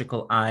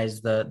geometrical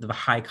eyes, the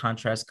high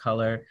contrast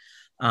color.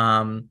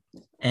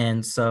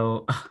 And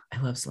so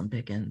I love Slim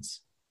Pickens.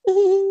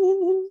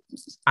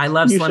 I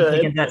love Slim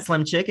Pickens at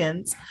Slim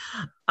Chickens.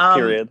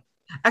 Period.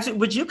 Actually,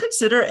 would you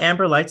consider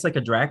Amber Lights a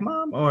drag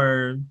mom,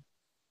 or?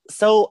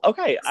 So,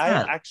 okay,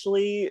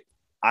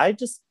 I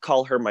just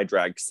call her my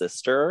drag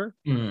sister.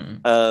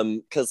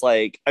 Because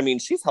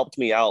she's helped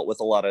me out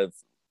with a lot of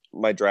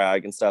my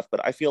drag and stuff,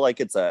 but I feel like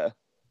it's a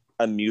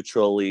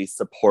mutually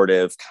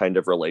supportive kind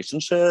of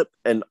relationship.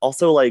 And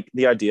also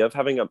the idea of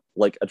having a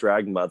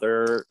drag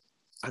mother,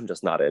 I'm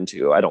just not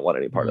into. I don't want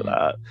any part of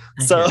that.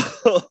 So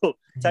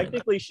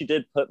technically she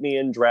did put me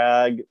in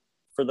drag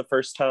for the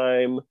first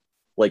time,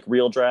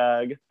 real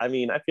drag. I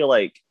mean, I feel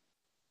like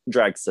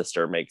drag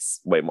sister makes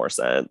way more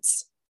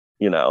sense,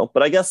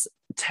 but I guess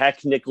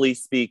technically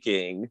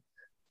speaking,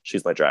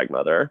 she's my drag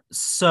mother.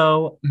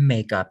 So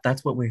makeup,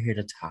 that's what we're here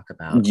to talk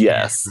about.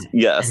 Yes.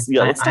 Yeah,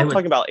 let's stop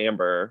talking about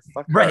Amber.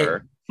 Fuck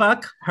her.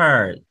 Fuck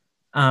her.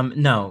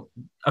 No.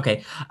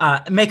 Okay.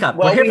 Makeup.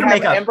 Well, we're here for have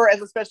makeup. Amber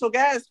as a special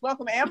guest.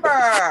 Welcome,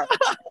 Amber.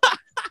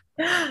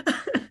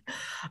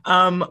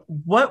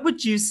 What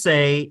would you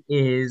say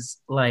is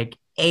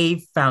a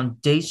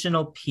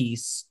foundational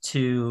piece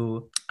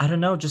to, I don't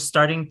know, just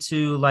starting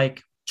to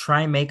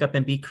try makeup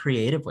and be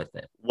creative with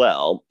it?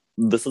 Well,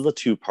 this is a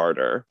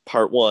two-parter.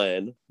 Part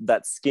one,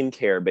 that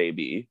skincare,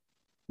 baby.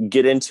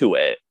 Get into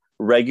it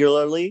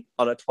regularly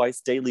on a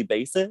twice daily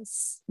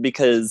basis,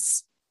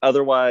 because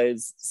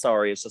otherwise,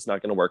 sorry, it's just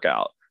not going to work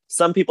out.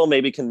 Some people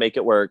maybe can make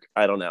it work.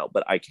 I don't know,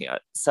 but I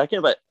can't.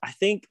 Second, but I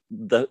think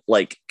the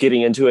like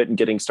getting into it and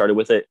getting started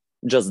with it,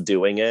 just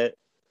doing it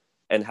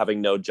and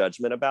having no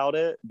judgment about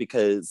it,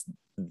 because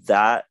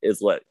that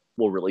is what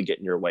will really get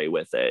in your way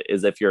with it.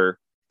 Is if you're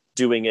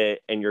doing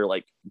it and you're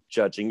like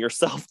judging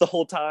yourself the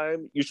whole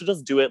time, you should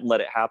just do it and let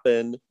it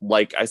happen.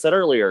 Like I said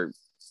earlier,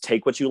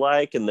 take what you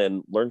like and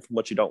then learn from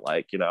what you don't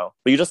like, you know,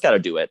 but you just got to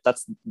do it.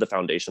 That's the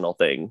foundational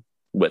thing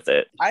with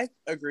it. I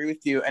agree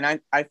with you.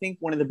 And I think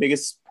one of the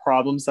biggest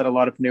problems that a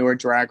lot of newer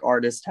drag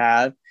artists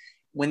have,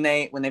 when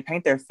they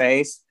paint their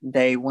face,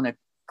 they want to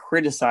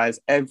criticize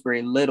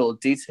every little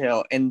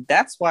detail. And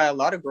that's why a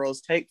lot of girls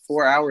take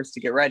 4 hours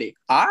to get ready.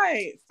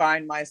 I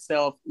find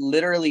myself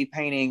literally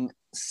painting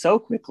so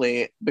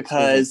quickly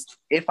because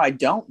if I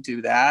don't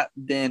do that,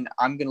 then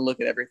I'm going to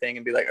look at everything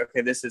and be like,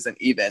 okay, this isn't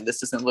even, this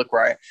doesn't look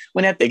right.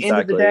 When at the end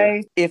of the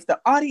day, if the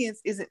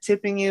audience isn't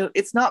tipping you,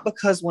 it's not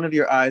because one of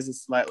your eyes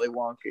is slightly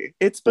wonky.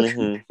 It's because,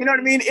 you know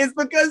what I mean? It's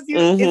because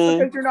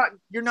it's because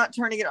you're not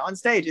turning it on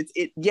stage.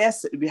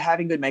 Yes,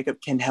 having good makeup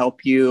can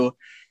help you,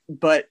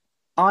 but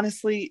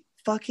honestly,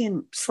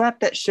 fucking slap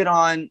that shit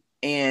on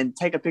and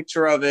take a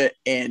picture of it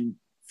and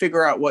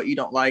figure out what you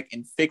don't like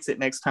and fix it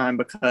next time,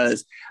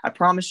 because I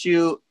promise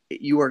you,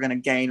 you are going to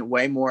gain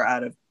way more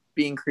out of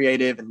being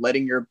creative and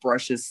letting your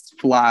brushes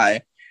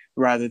fly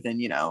rather than,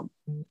 you know,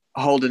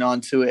 holding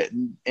on to it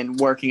and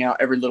working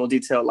out every little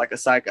detail like a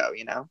psycho,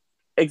 you know?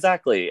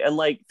 Exactly. And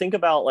like, think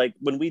about like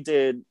when we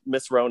did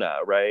Miss Rona,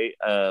 right?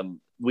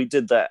 We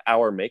did the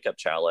hour makeup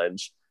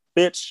challenge.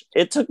 Bitch,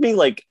 it took me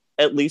like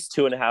at least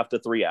 2.5 to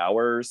 3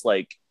 hours,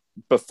 like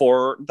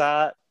before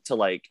that, to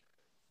like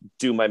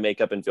do my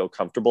makeup and feel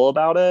comfortable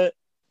about it.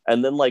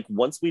 And then like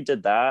once we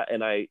did that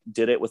and I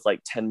did it with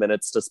like 10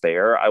 minutes to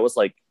spare, I was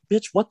like,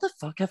 bitch, what the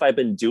fuck have I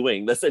been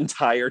doing this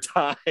entire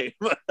time? Taking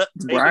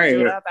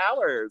 2.5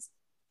 hours.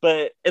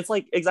 But it's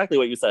like exactly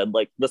what you said,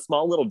 like the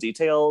small little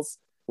details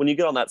when you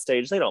get on that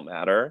stage, they don't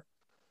matter.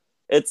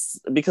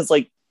 It's because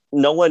like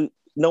no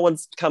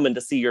one's coming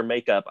to see your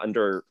makeup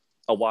under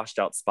a washed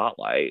out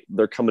spotlight.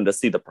 They're coming to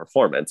see the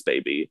performance,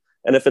 baby.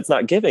 And if it's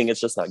not giving, it's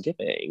just not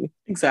giving.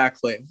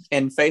 Exactly.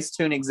 And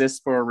Facetune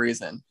exists for a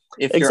reason.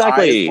 If your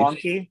eye is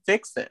wonky,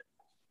 fix it.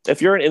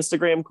 If you're an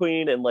Instagram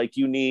queen and like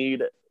you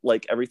need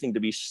like everything to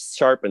be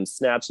sharp and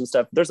snatched and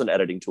stuff, there's an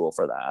editing tool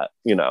for that,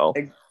 you know.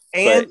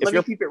 And let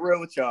me keep it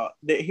real with y'all.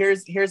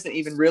 Here's an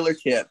even realer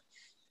tip.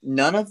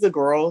 None of the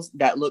girls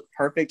that look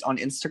perfect on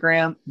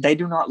Instagram, they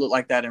do not look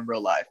like that in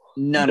real life.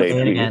 None of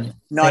them.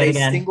 Not a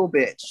single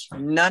bitch.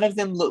 None of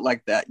them look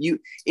like that.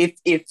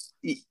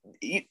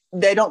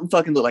 They don't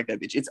fucking look like that,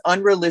 bitch. It's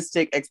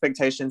unrealistic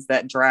expectations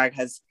that drag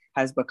has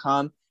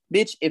become.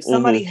 Bitch, if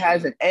somebody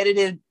has an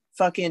edited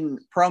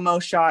fucking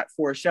promo shot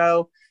for a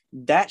show,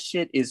 that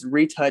shit is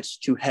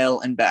retouched to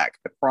hell and back.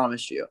 I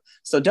promise you.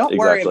 So don't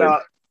worry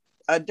about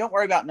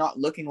not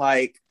looking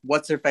like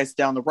what's her face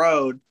down the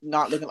road,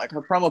 not looking like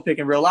her promo pic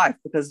in real life,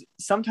 because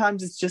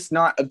sometimes it's just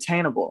not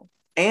obtainable.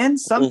 And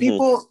some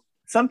people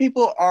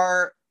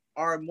are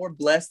more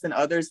blessed than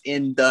others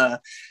in the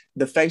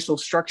facial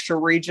structure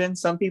region.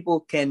 Some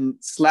people can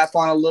slap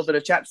on a little bit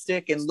of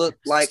chapstick and look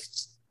like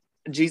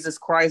Jesus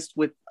Christ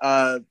with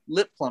a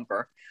lip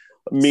plumper.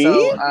 Me?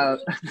 So,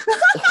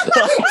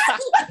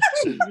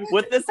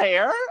 with this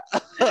hair?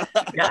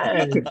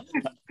 Yes.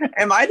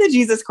 Am I the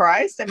Jesus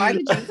Christ? Am I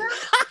the Jesus?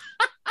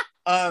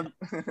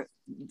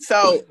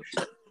 So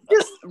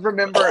just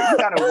remember, you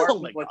gotta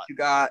work with what you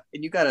got,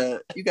 and you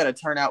gotta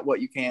turn out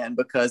what you can,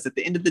 because at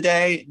the end of the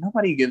day,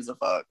 nobody gives a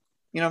fuck.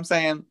 You know what I'm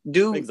saying?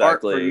 Do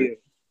art for you.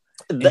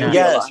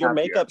 Yes, your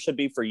makeup should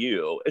be for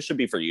you. It should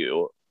be for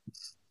you,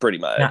 pretty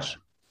much. Yeah.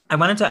 I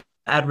wanted to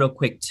add real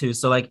quick too.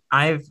 So like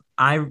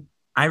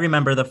I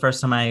remember the first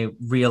time I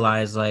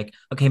realized like,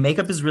 okay,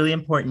 makeup is really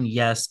important.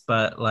 Yes.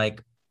 But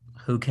like,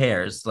 who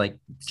cares? Like,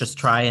 just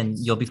try and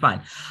you'll be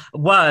fine.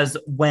 Was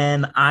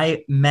when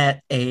I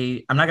met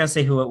I'm not going to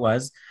say who it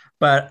was,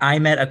 but I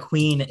met a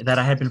queen that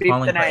I had been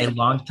following for a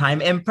long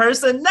time in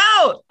person.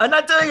 No, I'm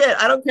not doing it.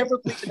 I don't care for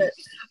bleeping it.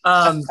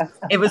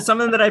 It was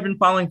something that I've been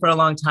following for a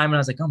long time. And I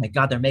was like, oh my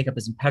God, their makeup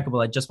is impeccable.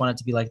 I just want it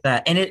to be like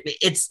that. And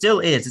it still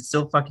is. It's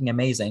still fucking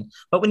amazing.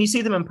 But when you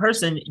see them in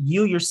person,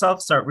 you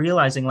yourself start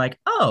realizing like,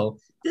 oh,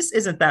 this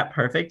isn't that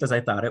perfect as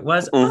I thought it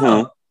was.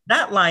 Oh,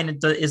 that line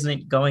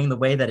isn't going the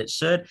way that it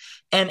should.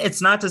 And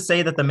it's not to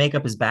say that the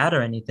makeup is bad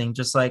or anything.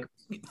 Just like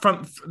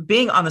from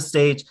being on the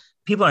stage,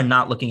 people are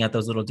not looking at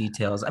those little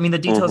details. I mean, the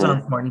details are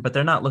important, but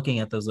they're not looking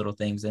at those little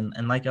things.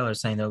 And like y'all are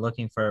saying, they're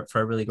looking for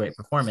a really great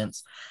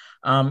performance.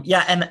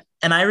 And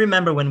I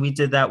remember when we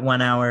did that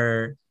 1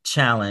 hour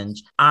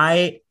challenge,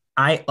 I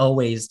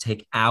always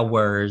take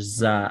hours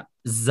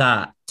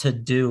to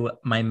do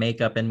my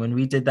makeup. And when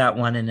we did that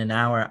one in an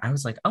hour, I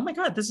was like, oh my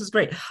God, this is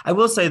great. I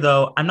will say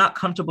though, I'm not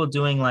comfortable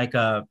doing like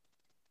a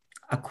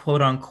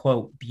quote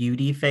unquote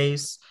beauty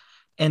face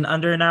in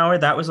under an hour.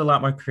 That was a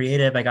lot more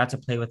creative. I got to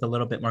play with a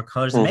little bit more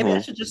colors, and maybe I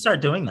should just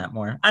start doing that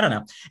more. I don't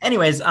know.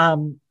 Anyways,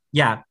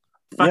 yeah,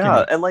 fucking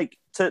Yeah, and like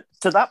to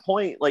that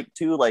point, like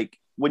too, like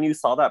when you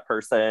saw that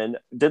person,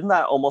 didn't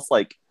that almost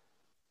like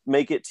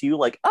make it to you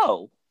like,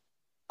 oh,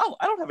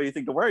 I don't have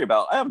anything to worry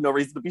about. I have no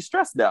reason to be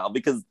stressed now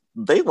because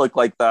they look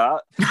like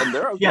that and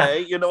they're Yeah. okay.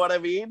 You know what I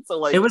mean? So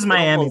like it was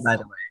Miami, almost... by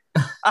the way.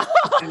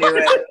 I knew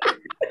it.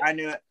 I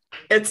knew it.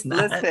 It's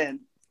not. Listen,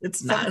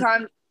 It's not.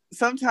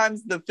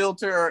 Sometimes the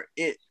filter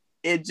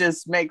it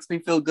just makes me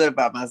feel good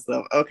about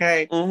myself.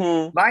 Okay,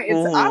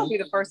 I'll be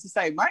the first to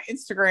say my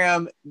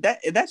Instagram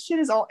that shit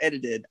is all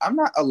edited. I'm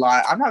not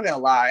gonna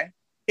lie.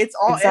 It's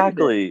all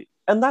exactly. edited.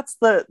 And that's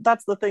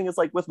the thing is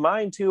like with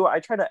mine too. I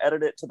try to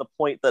edit it to the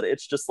point that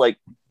it's just like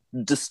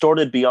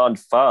distorted beyond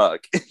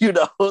fuck, you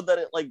know, that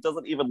it like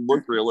doesn't even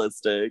look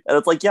realistic. And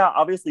it's like, yeah,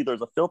 obviously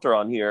there's a filter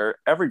on here.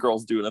 Every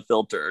girl's doing a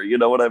filter, you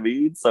know what I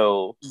mean?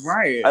 So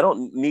right, I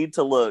don't need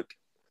to look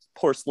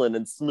porcelain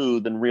and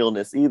smooth and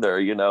realness either,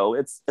 you know.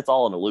 It's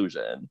all an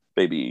illusion,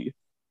 baby.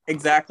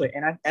 exactly.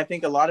 And I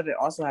think a lot of it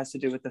also has to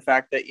do with the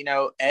fact that, you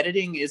know,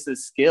 editing is a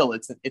skill.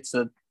 It's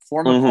a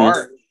form of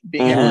art,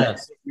 being able to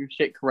edit your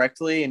shit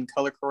correctly and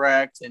color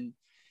correct and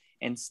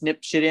snip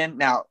shit in.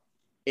 Now,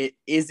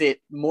 is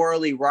it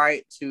morally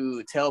right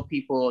to tell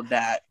people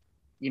that,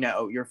 you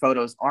know, your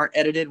photos aren't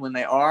edited when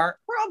they are?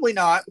 Probably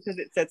not, because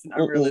it sets an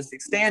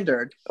unrealistic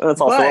standard. That's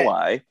also a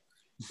lie.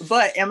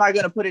 But am I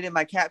going to put it in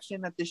my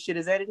caption that this shit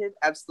is edited?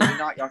 Absolutely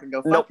not. Y'all can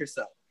go fuck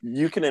yourself.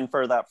 You can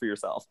infer that for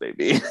yourself,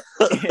 baby.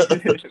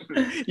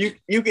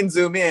 you can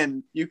zoom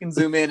in. You can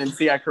zoom in and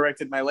see I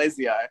corrected my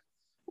lazy eye.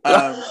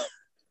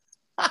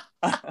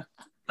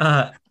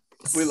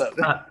 We love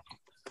that.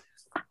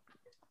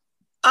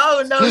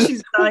 Oh no,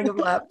 she's dying of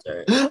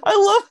laughter.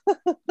 I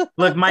love.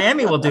 Look,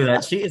 Miami will do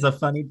that. She is a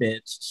funny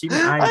bitch.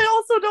 I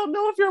also don't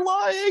know if you're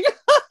lying.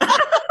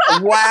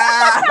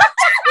 Wow.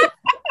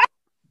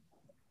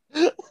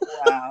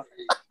 Wow.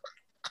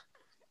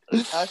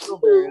 I feel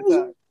very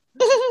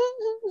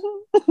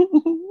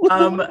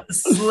attacked.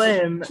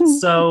 Slim.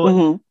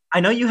 So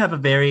I know you have a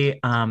very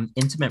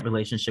intimate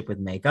relationship with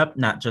makeup,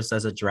 not just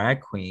as a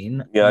drag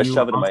queen. Yeah, I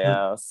shove it in my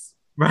ass.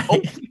 Right.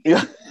 Oh,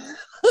 yeah.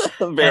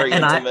 Very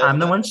and intimate. I'm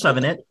the one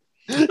shoving it.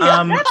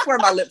 Yeah, that's where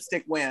my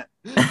lipstick went.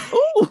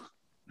 Ooh.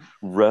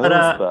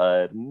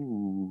 Rosebud.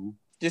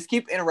 Just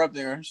keep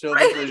interrupting her. She'll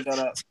eventually shut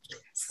up.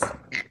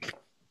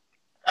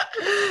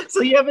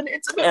 So you have an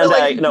intimate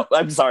relationship. No,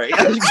 I'm sorry.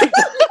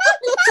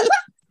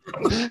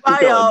 Bye,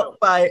 y'all.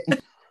 Bye.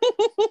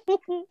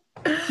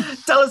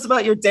 Tell us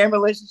about your damn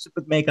relationship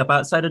with makeup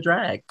outside of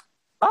drag.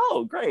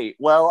 Oh, great.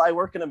 Well, I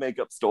work in a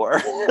makeup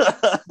store.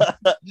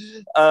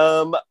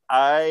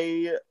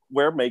 I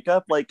wear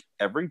makeup like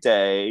every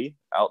day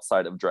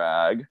outside of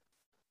drag,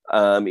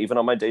 even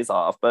on my days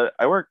off. But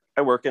I work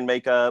in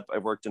makeup.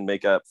 I've worked in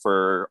makeup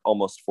for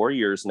almost 4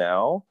 years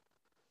now.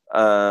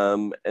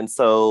 And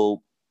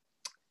so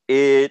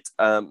it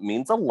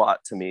means a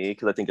lot to me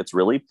because I think it's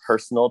really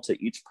personal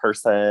to each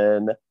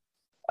person.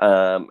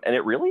 And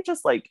it really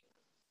just like,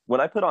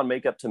 when I put on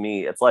makeup, to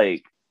me, it's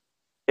like,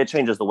 it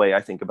changes the way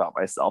I think about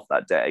myself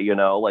that day, you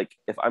know? Like,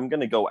 if I'm going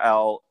to go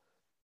out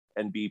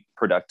and be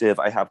productive,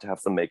 I have to have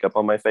some makeup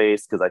on my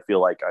face because I feel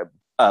like I'm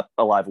up,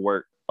 alive,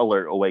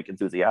 alert, awake,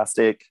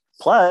 enthusiastic.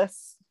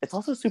 Plus, it's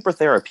also super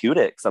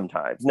therapeutic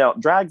sometimes. Now,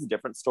 drag's a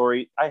different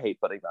story. I hate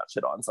putting that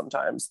shit on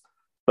sometimes.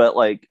 But,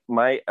 like,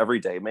 my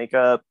everyday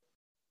makeup,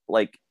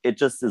 like, it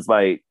just is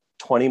my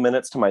 20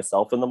 minutes to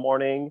myself in the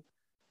morning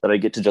that I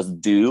get to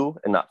just do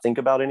and not think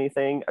about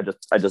anything.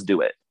 I just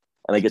do it.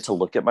 And I get to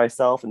look at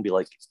myself and be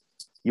like,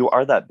 you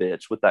are that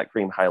bitch with that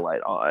cream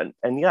highlight on.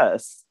 And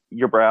yes,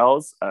 your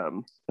brows,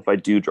 if I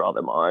do draw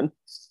them on,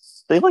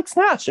 they look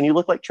snatched and you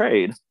look like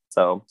trade.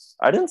 So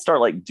I didn't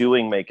start like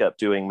doing makeup,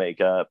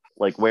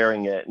 like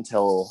wearing it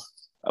until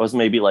I was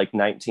maybe like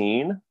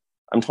 19.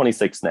 I'm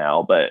 26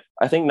 now, but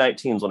I think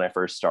 19 is when I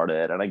first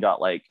started. And I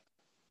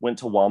went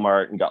to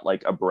Walmart and got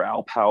like a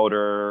brow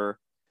powder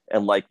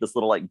and like this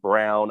little like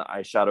brown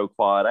eyeshadow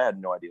quad. I had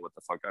no idea what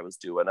the fuck I was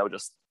doing. I was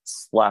just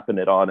slapping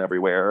it on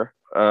everywhere.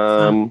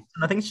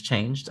 Nothing's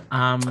changed.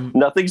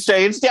 Nothing's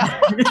changed.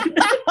 Yeah.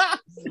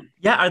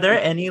 Yeah. Are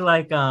there any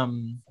like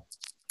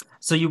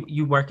so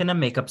you work in a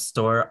makeup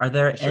store? Are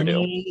there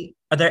any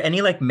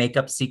like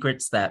makeup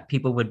secrets that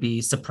people would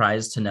be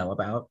surprised to know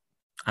about?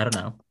 I don't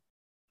know.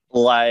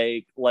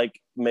 Like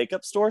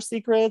makeup store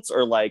secrets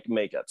or like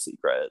makeup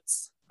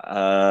secrets?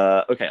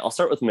 Okay, I'll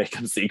start with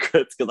makeup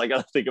secrets because I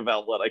gotta think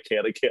about what I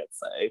can and can't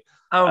say.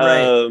 Oh,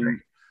 right.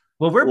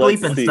 Well, we're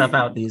bleeping stuff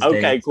out these days.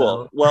 Okay,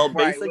 cool. So. Well,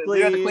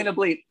 basically, we're the queen of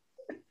bleep.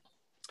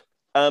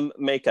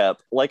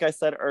 Makeup, like I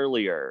said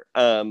earlier,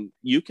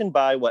 you can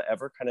buy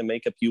whatever kind of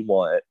makeup you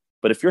want,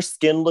 but if your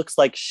skin looks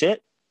like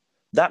shit,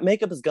 that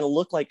makeup is gonna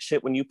look like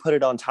shit when you put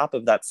it on top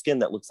of that skin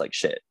that looks like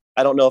shit.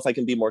 I don't know if I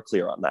can be more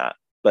clear on that,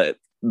 but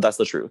that's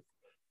the truth.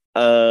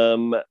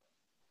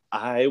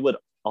 I would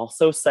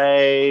also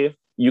say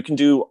you can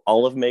do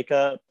all of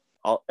makeup,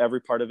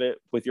 every part of it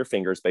with your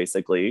fingers,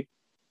 basically.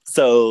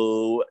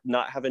 So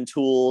not having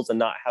tools and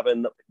not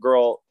having,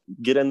 girl,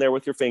 get in there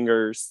with your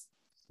fingers.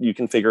 You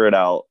can figure it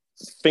out.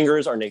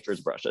 Fingers are nature's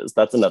brushes.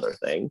 That's another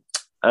thing.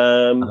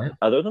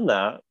 Other than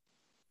that,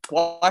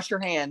 wash your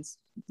hands.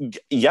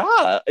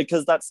 Yeah,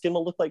 because that skin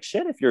will look like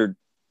shit if you're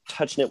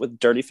touching it with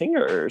dirty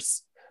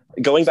fingers.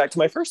 Going back to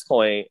my first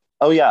point,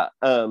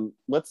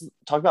 let's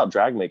talk about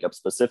drag makeup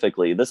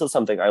specifically. This is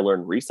something I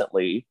learned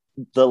recently.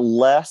 The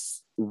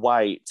less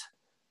white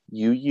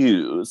you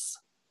use,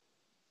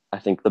 I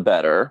think the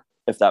better,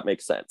 if that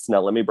makes sense. Now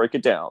let me break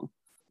it down.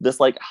 This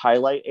like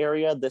highlight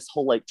area, this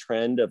whole like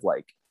trend of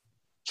like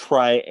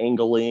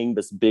triangling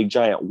this big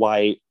giant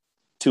white,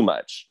 too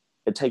much.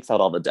 It takes out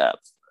all the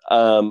depth.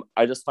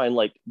 I just find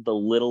like the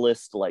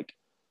littlest like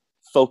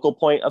focal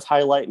point of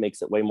highlight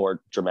makes it way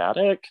more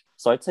dramatic.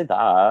 So I'd say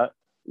that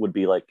would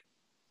be like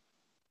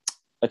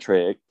a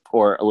trick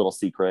or a little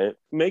secret.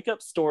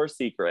 Makeup store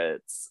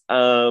secrets.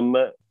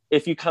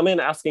 If you come in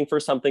asking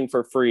for something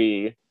for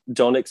free,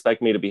 don't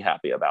expect me to be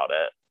happy about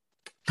it.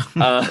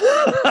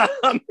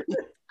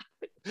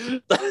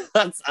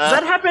 Does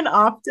that happen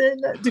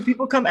often? Do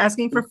people come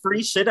asking for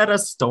free shit at a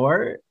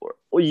store?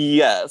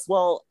 Yes.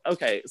 Well,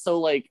 okay. So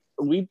like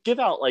we give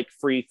out like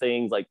free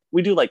things, like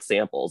we do like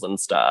samples and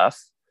stuff.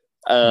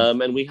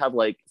 And we have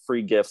like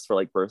free gifts for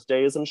like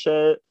birthdays and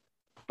shit.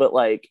 But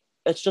like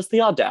it's just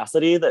the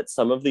audacity that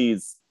some of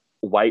these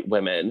white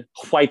women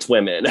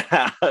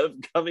have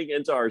coming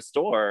into our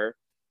store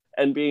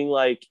and being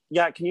like,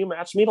 yeah, can you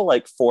match me to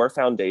like 4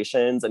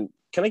 foundations and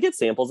can I get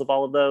samples of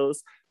all of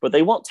those? But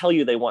they won't tell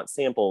you they want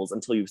samples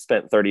until you've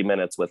spent 30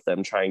 minutes with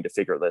them trying to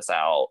figure this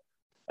out.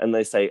 And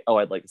they say, oh,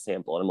 I'd like a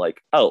sample. And I'm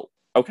like, oh,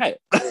 okay.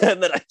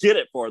 And then I get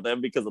it for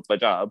them because it's my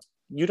job.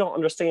 You don't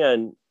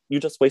understand. You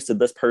just wasted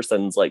this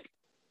person's like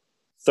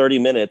 30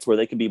 minutes where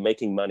they could be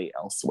making money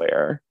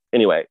elsewhere.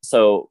 Anyway,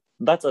 so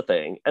that's a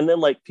thing. And then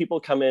like people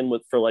come in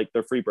for like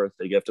their free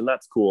birthday gift and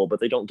that's cool, but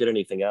they don't get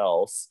anything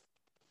else.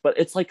 But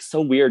it's like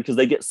so weird because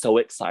they get so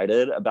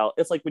excited about,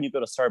 it's like when you go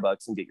to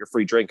Starbucks and get your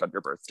free drink on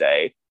your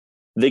birthday,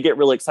 they get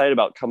really excited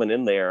about coming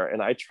in there.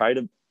 And I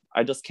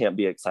just can't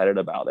be excited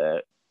about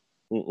it.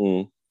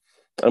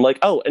 I'm like,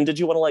 oh, and did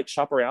you want to like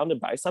shop around and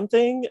buy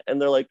something?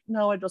 And they're like,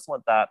 no, I just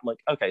want that. I'm like,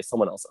 okay,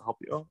 someone else will help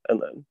you.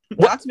 And then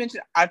not to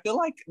mention, I feel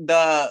like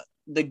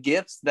the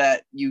gifts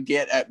that you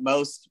get at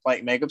most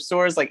like makeup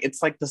stores, like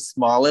it's like the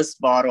smallest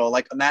bottle.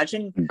 Like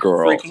imagine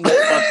freaking the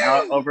fuck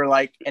out over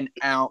like an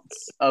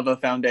ounce of a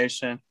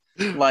foundation.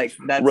 Like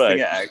that's right.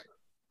 The gag.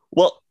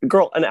 Well,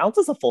 girl, an ounce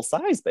is a full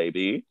size,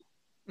 baby.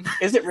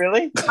 Is it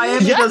really?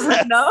 Miami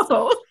doesn't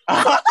know.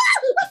 A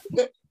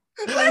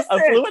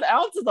fluid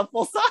ounce is a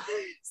full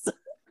size.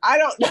 I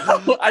don't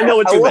know. I know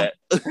what you meant.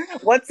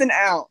 What's an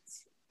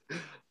ounce?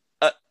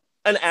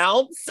 An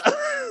ounce?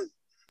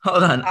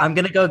 Hold on. I'm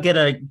going to go get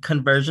a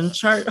conversion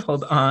chart.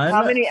 Hold on.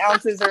 How many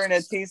ounces are in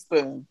a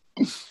teaspoon?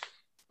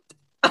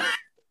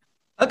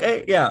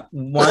 Okay, yeah.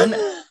 1.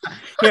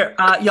 Here,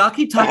 y'all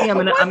keep talking. I'm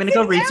gonna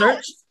go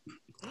research.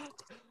 I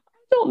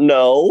don't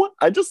know.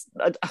 I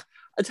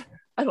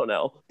don't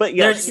know. But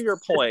yeah, to your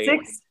point.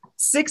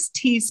 6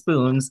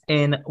 teaspoons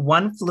in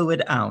 1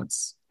 fluid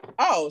ounce.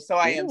 Oh, so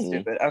I am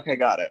stupid. Okay,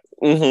 got it.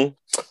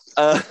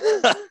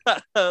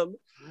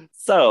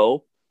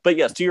 So, but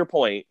yes, to your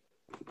point,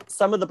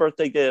 some of the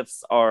birthday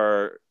gifts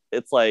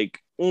it's like,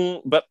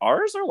 but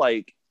ours are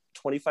like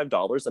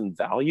 $25 in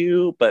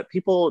value, but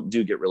people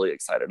do get really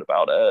excited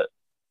about it.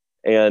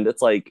 And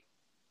it's like,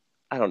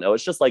 I don't know,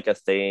 it's just like a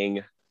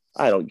thing.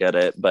 I don't get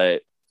it.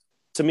 But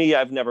to me,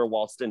 I've never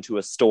waltzed into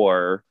a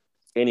store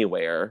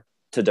anywhere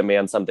to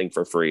demand something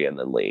for free and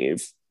then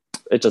leave.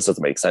 It just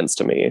doesn't make sense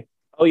to me.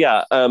 Oh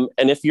yeah. And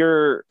if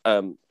you're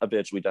a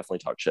bitch, we definitely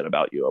talk shit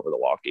about you over the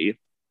walkie.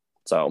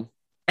 So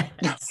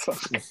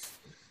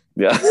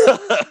yeah.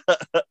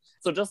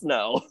 So just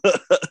know.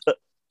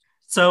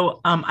 So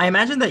I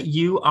imagine that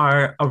you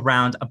are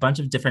around a bunch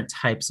of different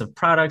types of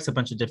products, a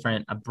bunch of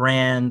different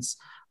brands.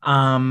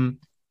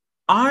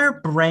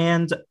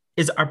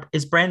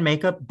 Is brand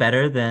makeup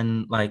better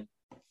than like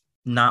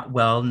not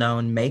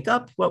well-known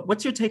makeup?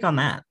 What's your take on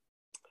that?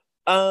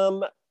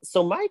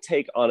 So my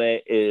take on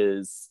it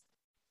is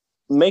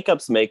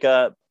makeup's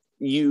makeup.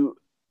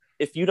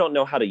 If you don't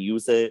know how to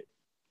use it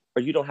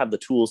or you don't have the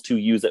tools to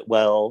use it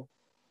well,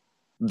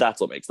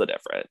 that's what makes the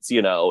difference.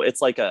 You know, it's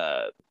like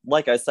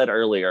I said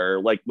earlier,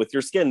 like with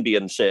your skin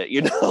being shit,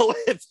 you know,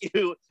 if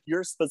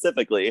you're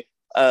specifically,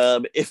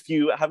 if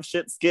you have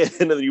shit skin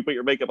and then you put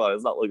your makeup on,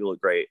 it's not going to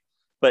look great.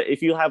 But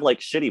if you have like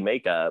shitty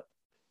makeup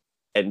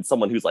and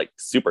someone who's like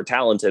super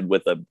talented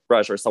with a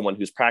brush or someone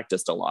who's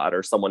practiced a lot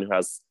or someone who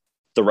has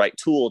the right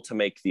tool to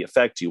make the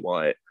effect you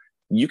want,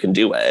 you can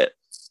do it.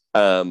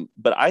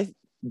 But I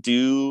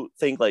do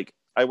think like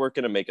I work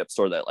in a makeup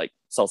store that like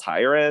sells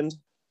higher end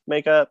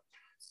makeup.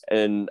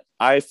 And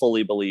I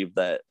fully believe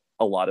that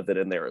a lot of it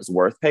in there is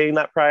worth paying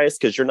that price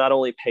because you're not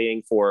only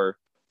paying for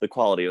the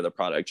quality of the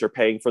product, you're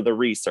paying for the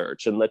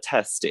research and the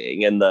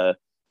testing and the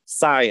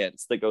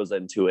science that goes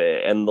into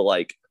it and the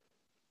like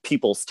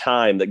people's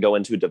time that go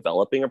into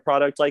developing a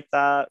product like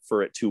that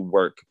for it to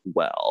work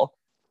well.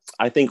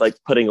 I think like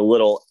putting a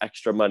little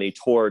extra money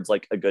towards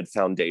like a good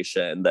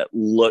foundation that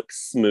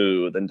looks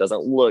smooth and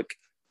doesn't look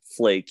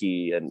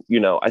flaky, and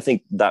I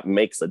think that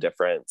makes a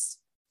difference.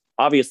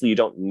 Obviously you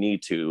don't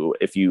need to,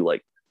 if you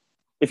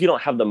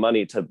don't have the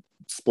money to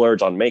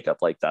splurge on makeup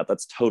like that,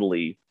 that's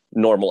totally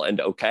normal and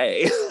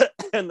okay.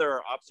 And there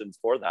are options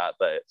for that,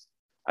 but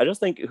I just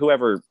think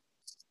whoever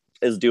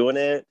is doing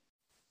it,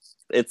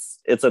 it's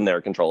in their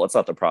control. It's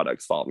not the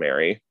product's fault,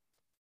 Mary.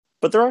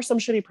 But there are some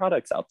shitty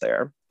products out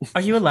there.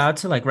 Are you allowed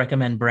to like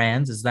recommend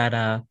brands? Does that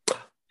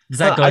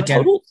go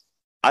again?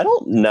 I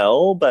don't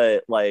know,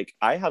 but like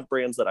I have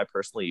brands that I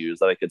personally use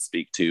that I could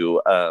speak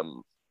to.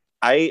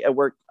 At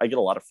work I get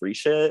a lot of free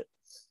shit.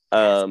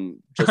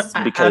 Just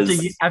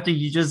because after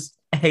you just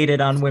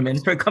hated on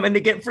women for coming to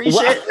get free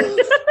shit.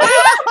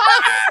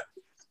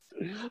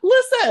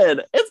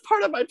 Listen, it's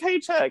part of my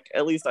paycheck.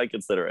 At least I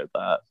consider it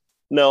that.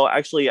 No,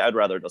 actually, I'd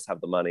rather just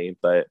have the money,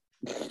 but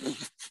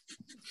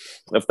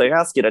if they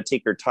ask you to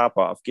take your top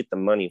off, get the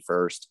money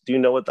first. Do you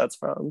know what that's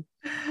from?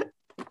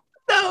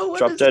 No.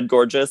 Drop Dead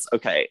Gorgeous?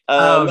 Okay.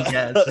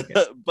 Yes.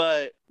 Okay.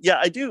 But yeah,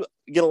 I do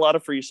get a lot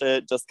of free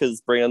shit just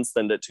because brands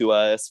send it to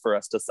us for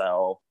us to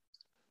sell.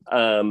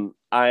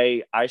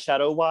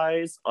 Eyeshadow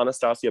wise,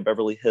 Anastasia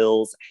Beverly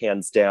Hills,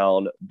 hands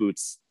down,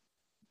 Boots,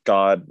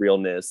 God,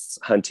 Realness,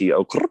 Hunty,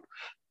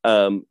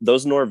 Okr.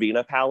 Those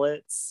Norvina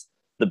palettes,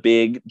 the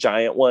big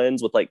giant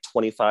ones with like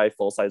 25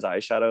 full-size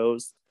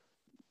eyeshadows,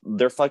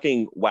 they're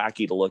fucking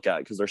wacky to look at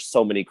because there's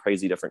so many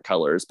crazy different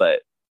colors.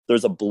 But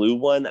there's a blue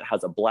one that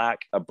has a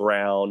black, a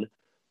brown,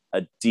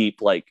 a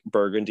deep like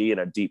burgundy, and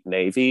a deep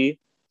navy,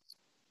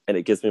 and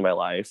it gives me my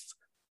life.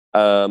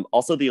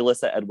 Also the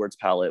Alyssa Edwards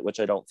palette, which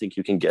I don't think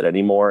you can get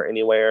anymore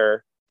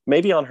anywhere,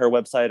 maybe on her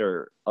website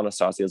or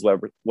Anastasia's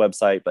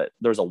website, but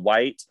there's a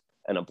white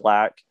and a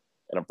black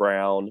and a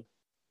brown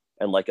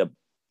and like a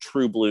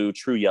true blue,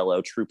 true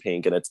yellow, true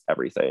pink, and it's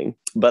everything.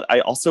 But I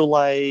also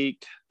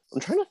like,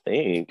 I'm trying to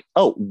think.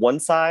 Oh, One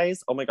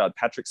Size. Oh my God,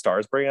 Patrick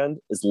Starr's brand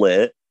is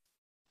lit.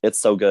 It's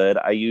so good.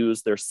 I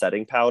use their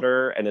setting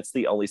powder, and it's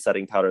the only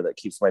setting powder that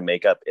keeps my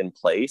makeup in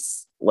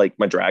place, like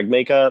my drag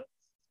makeup.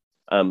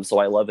 So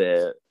I love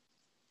it.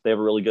 They have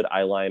a really good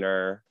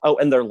eyeliner. Oh,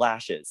 and their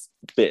lashes,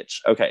 bitch.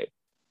 Okay.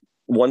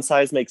 One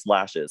Size makes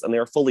lashes, and they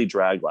are fully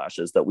drag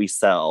lashes that we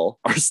sell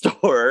our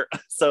store.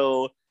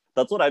 So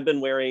that's what I've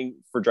been wearing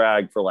for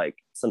drag for like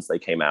since they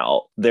came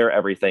out. They're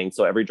everything.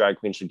 So every drag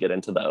queen should get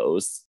into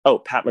those. Oh,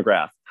 Pat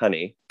McGrath,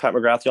 honey. Pat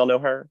McGrath, y'all know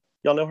her?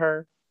 Y'all know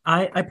her?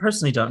 I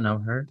personally don't know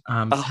her.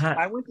 Pat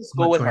I went to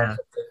school with her.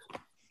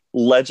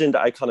 Legend,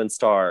 icon, and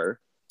star,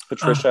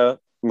 Patricia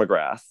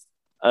McGrath.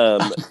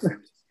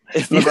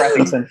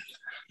 McGrathington.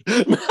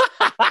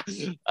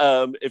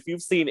 If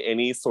you've seen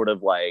any sort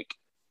of like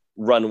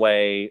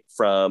runway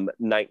from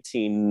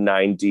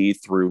 1990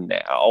 through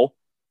now,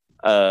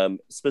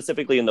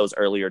 specifically in those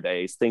earlier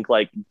days, think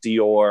like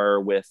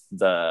Dior with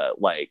the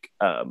like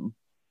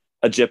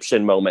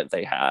Egyptian moment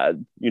they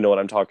had, you know what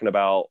I'm talking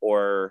about,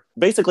 or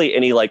basically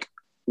any like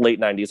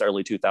late 90s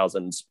early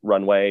 2000s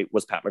runway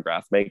was Pat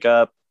McGrath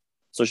makeup.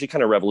 So she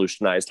kind of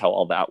revolutionized how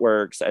all that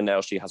works, and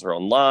now she has her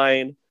own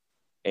line,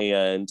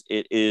 and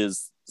it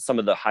is some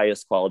of the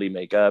highest quality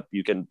makeup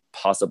you can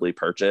possibly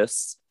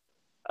purchase.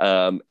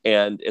 And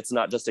it's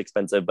not just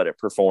expensive, but it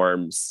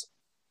performs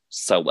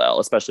so well,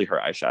 especially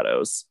her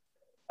eyeshadows.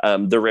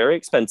 They're very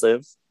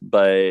expensive,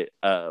 but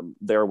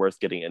they're worth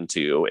getting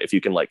into if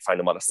you can like find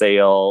them on a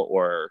sale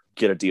or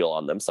get a deal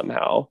on them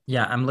somehow.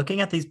 Yeah, I'm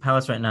looking at these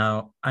palettes right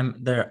now.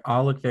 They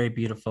all look very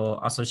beautiful.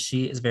 Also,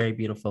 she is very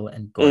beautiful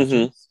and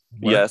gorgeous.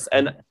 Yes,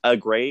 and a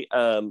great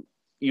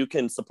you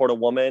can support a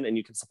woman and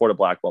you can support a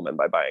Black woman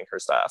by buying her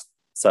stuff.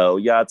 So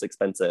yeah, it's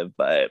expensive,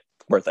 but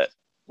worth it.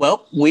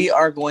 Well, we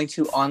are going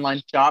to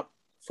online shop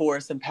for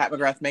some Pat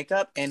McGrath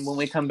makeup, and when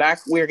we come back,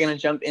 we're going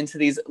to jump into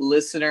these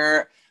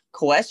listener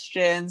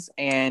questions,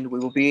 and we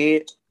will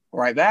be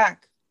right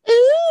back.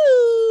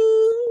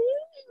 Ooh,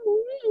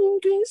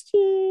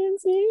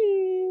 questions.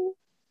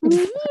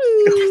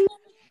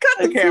 Cut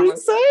the camera.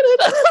 Excited.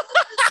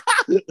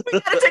 We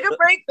gotta take a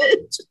break,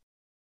 bitch.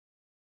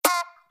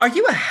 Are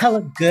you a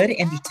hella good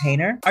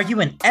entertainer? Are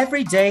you an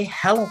everyday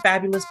hella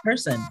fabulous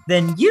person?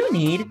 Then you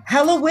need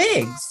Hella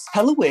Wigs.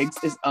 Hella Wigs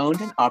is owned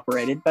and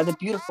operated by the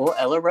beautiful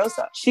Ella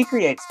Rosa. She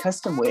creates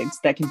custom wigs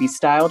that can be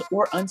styled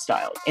or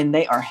unstyled, and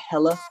they are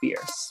hella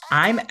fierce.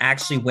 I'm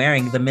actually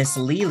wearing the Miss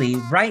Lily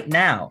right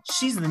now.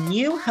 She's the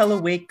new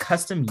Hella Wig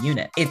custom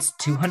unit. It's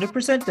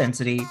 200%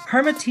 density,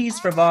 perma-tease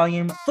for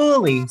volume,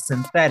 fully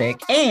synthetic,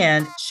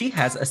 and she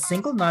has a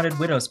single knotted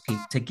widow's peak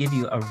to give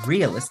you a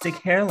realistic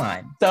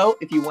hairline. So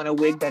if you want a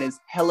wig that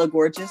is hella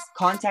gorgeous,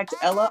 contact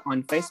Ella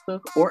on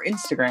Facebook or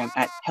Instagram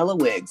at Hella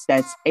Wigs.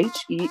 That's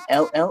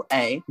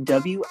HELLAWIGZ.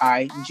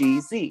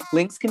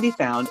 Links can be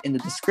found in the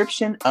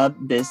description of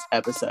this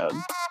episode.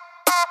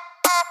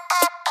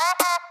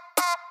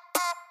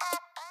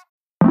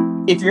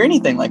 If you're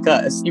anything like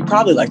us, you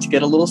probably like to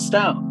get a little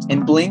stoned,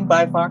 and Bling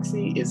by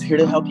Foxy is here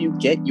to help you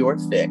get your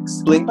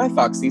fix. Bling by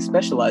Foxy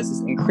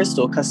specializes in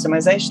crystal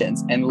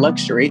customizations and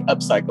luxury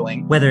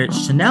upcycling. Whether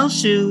it's Chanel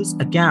shoes,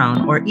 a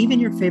gown, or even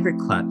your favorite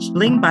clutch,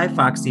 Bling by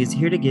Foxy is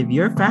here to give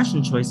your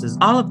fashion choices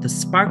all of the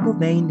sparkle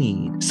they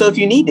need. So if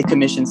you need to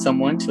commission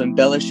someone to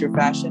embellish your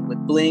fashion with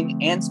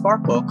bling and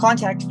sparkle,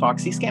 contact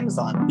Foxy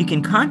Scamazon. You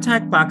can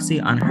contact Foxy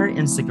on her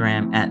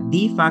Instagram at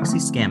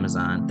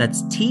 @TheFoxyScamazon.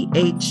 That's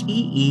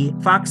THEE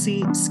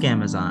Foxy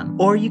Scamazon.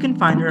 Or you can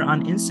find her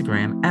on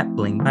Instagram at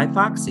Bling by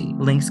Foxy.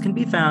 Links can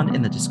be found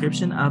in the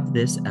description of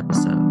this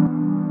episode.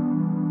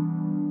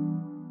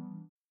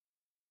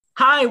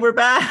 Hi, we're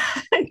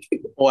back.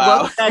 Wow.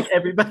 Welcome back,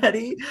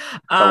 everybody.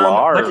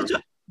 Hello.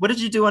 What did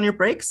you do on your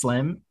break,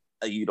 Slim?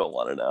 You don't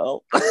want to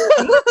know.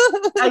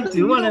 I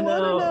do want to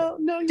know.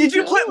 No, Did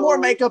you put more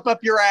makeup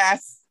up your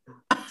ass?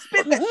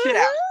 Spit that shit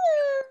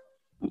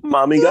out.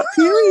 Mommy got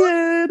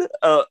period.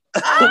 Oh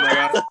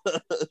my god.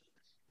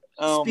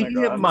 Oh Speaking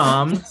my god. of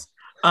moms,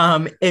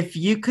 if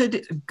you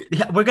could,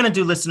 we're gonna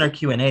do listener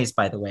Q&As,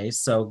 by the way,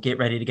 so get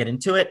ready to get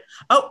into it.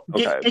 Oh,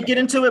 get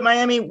into it,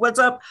 Miami. What's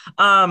up?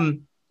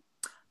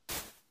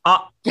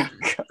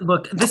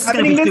 Look, this is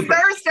gonna be this super.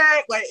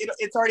 Thursday. Like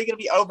it's already gonna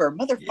be over,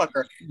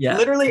 motherfucker. Yeah,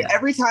 Literally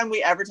every time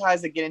we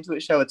advertise a Get Into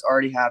It show, it's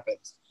already happened.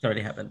 It's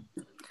already happened.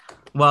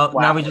 Well,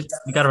 now we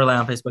got to rely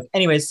on Facebook.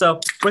 Anyway,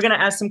 so we're going to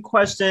ask some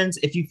questions.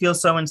 If you feel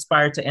so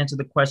inspired to answer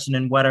the question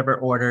in whatever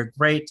order,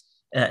 great.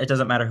 It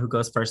doesn't matter who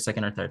goes first,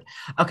 second, or third.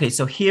 Okay,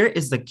 so here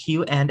is the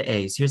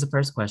Q&As. Here's the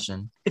first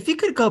question. If you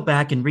could go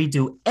back and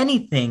redo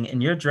anything in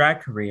your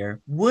drag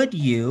career, would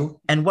you,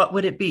 and what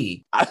would it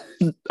be?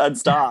 I'd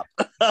stop.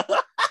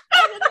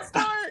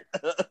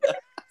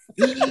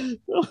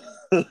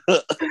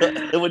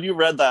 When you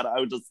read that, I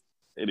would just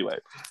anyway.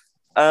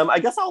 I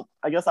guess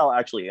I'll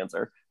actually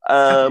answer.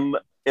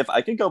 If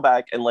I could go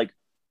back and like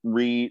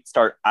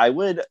restart, I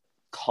would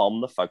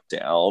calm the fuck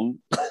down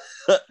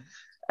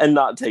and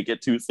not take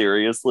it too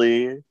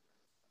seriously.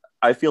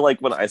 I feel like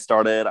when I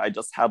started, I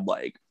just had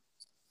like,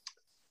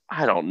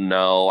 I don't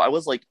know. I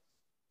was like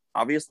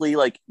obviously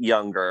like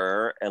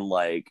younger and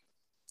like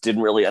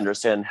didn't really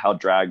understand how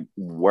drag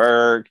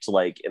worked,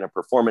 like in a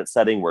performance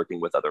setting,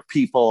 working with other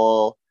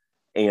people.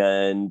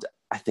 And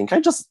I think I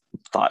just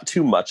thought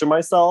too much of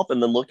myself.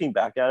 And then looking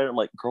back at it, I'm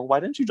like, girl, why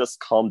didn't you just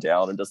calm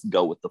down and just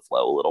go with the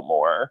flow a little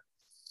more?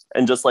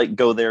 And just like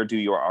go there, do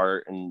your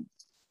art and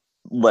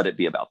let it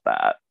be about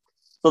that.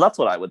 So that's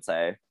what I would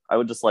say. I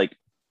would just like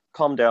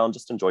calm down,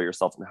 just enjoy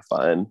yourself and have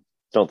fun.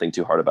 Don't think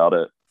too hard about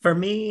it. For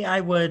me,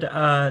 I would,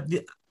 I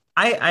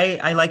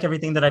like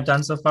everything that I've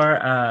done so far.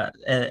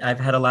 I've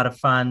had a lot of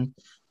fun.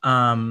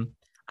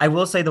 I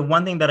will say the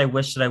one thing that I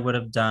wish that I would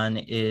have done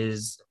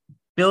is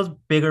build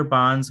bigger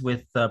bonds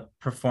with the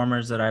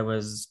performers that I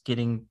was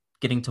getting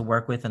to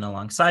work with and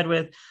alongside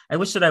with. I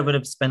wish that I would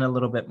have spent a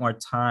little bit more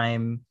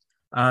time,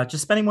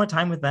 just spending more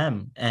time with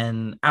them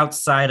and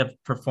outside of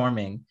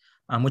performing,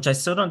 which I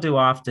still don't do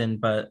often,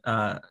 but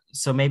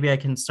so maybe I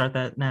can start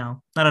that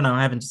now. I don't know.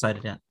 I haven't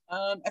decided yet.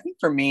 I think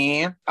for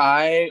me,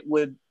 I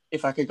would,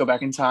 if I could go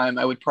back in time,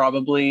 I would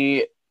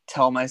probably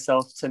tell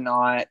myself to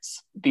not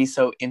be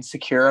so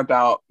insecure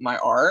about my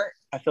art.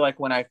 I feel like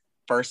when I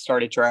first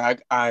started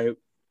drag,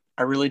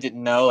 I really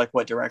didn't know like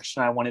what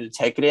direction I wanted to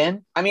take it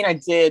in. I mean, I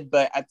did,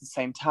 but at the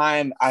same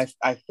time, I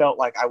felt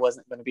like I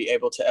wasn't going to be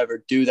able to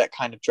ever do that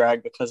kind of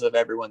drag because of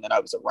everyone that I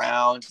was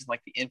around, and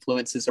like the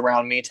influences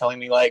around me telling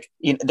me like,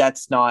 you know,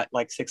 that's not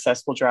like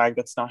successful drag.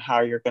 That's not how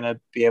you're going to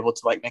be able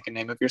to like make a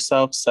name of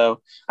yourself.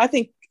 So I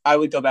think I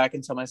would go back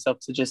and tell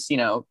myself to just, you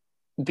know,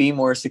 be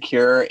more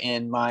secure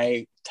in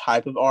my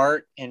type of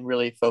art and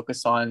really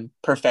focus on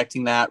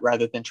perfecting that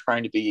rather than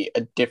trying to be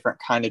a different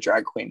kind of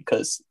drag queen,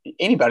 because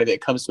anybody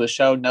that comes to a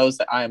show knows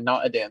that I am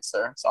not a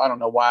dancer. So I don't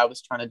know why I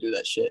was trying to do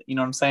that shit. You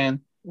know what I'm saying?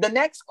 The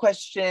next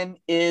question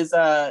is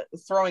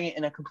throwing it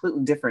in a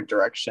completely different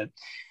direction.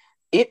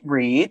 It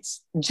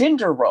reads,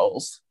 gender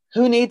roles,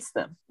 who needs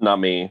them? Not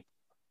me.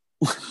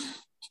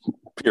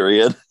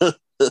 Period.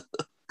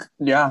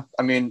 Yeah,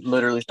 I mean,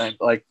 literally,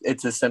 like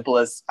it's as simple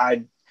as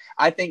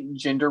I think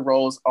gender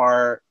roles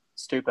are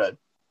stupid,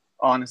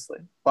 honestly.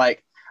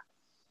 Like,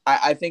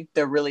 I think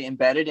they're really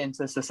embedded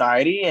into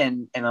society,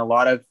 and a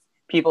lot of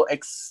people,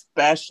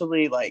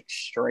 especially like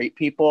straight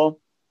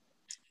people,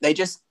 they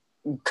just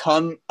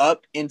come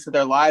up into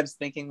their lives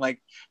thinking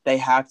like they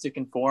have to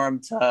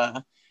conform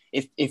to,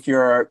 if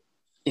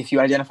you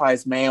identify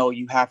as male,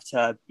 you have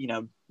to, you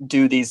know,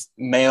 do these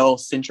male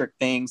centric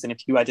things, and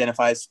if you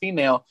identify as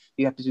female,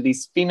 you have to do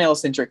these female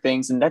centric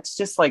things. And that's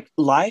just like,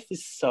 life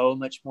is so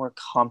much more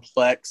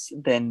complex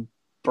than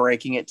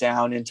breaking it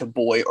down into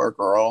boy or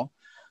girl.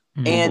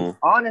 Mm-hmm. And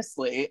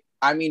honestly,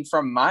 I mean,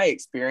 from my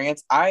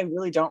experience, I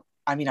really don't,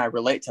 I mean, I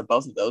relate to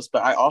both of those,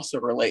 but I also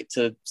relate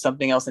to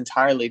something else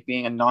entirely,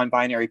 being a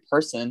non-binary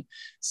person.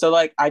 So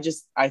like, I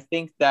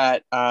think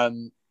that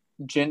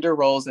gender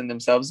roles in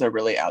themselves are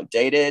really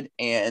outdated,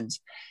 and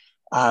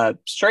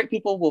straight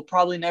people will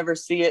probably never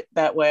see it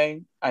that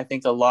way. I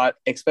think a lot,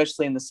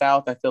 especially in the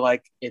South, I feel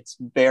like it's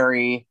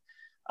very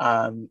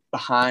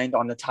behind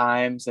on the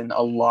times, and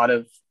a lot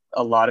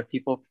of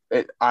people,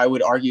 I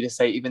would argue to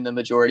say even the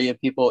majority of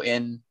people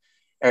in,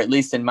 or at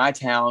least in my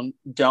town,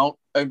 don't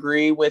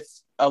agree with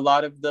a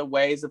lot of the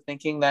ways of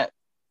thinking that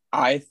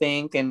I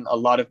think and a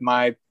lot of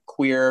my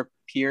queer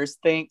peers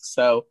think.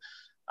 So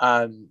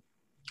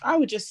I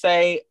would just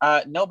say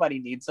nobody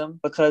needs them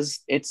because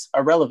it's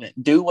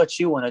irrelevant. Do what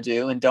you want to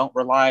do and don't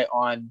rely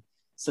on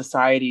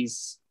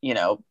society's,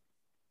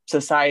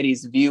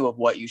 society's view of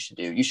what you should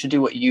do. You should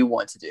do what you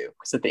want to do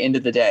because at the end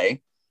of the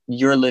day,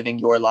 you're living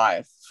your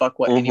life. Fuck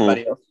what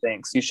anybody else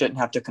thinks. You shouldn't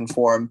have to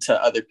conform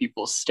to other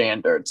people's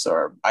standards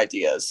or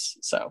ideas.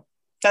 So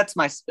that's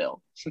my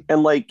spill.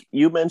 And like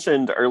you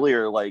mentioned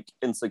earlier, like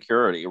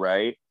insecurity,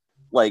 right?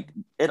 Like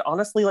it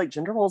honestly, like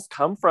gender roles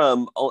come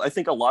from, I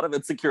think, a lot of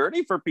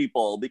insecurity for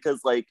people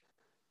because like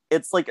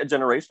it's like a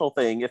generational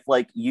thing. If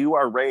like you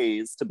are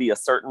raised to be a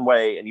certain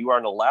way and you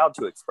aren't allowed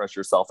to express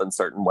yourself in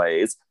certain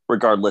ways,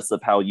 regardless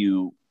of how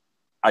you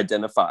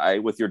identify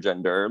with your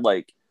gender,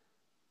 like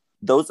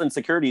those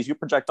insecurities you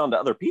project onto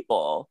other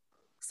people.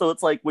 So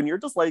it's like when you're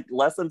just like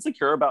less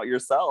insecure about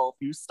yourself,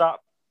 you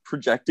stop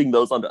projecting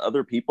those onto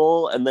other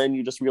people. And then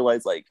you just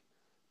realize like,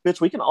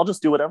 bitch, we can all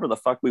just do whatever the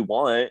fuck we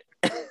want.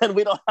 And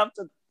we don't have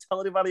to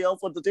tell anybody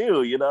else what to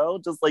do,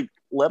 just like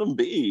let them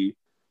be,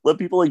 let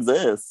people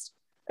exist.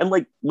 And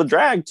like with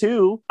drag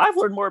too, I've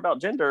learned more about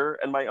gender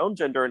and my own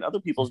gender and other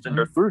people's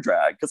gender through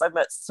drag because I've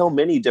met so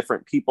many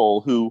different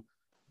people who,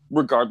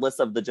 regardless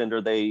of the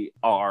gender they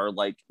are,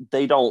 like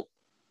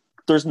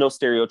there's no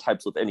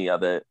stereotypes with any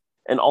of it.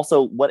 And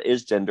also, what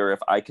is gender if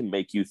I can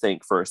make you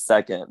think for a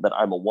second that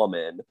I'm a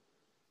woman,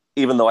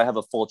 even though I have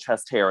a full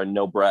chest hair and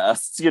no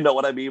breasts? You know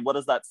what I mean? What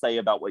does that say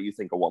about what you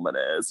think a woman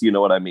is? You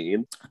know what I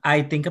mean?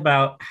 I think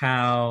about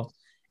how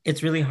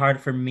it's really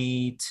hard for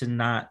me to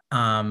not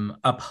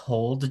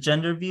uphold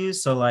gender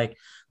views. So like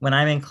when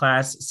I'm in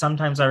class,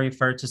 sometimes I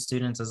refer to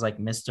students as like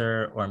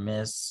Mr. or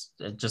Miss,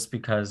 just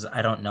because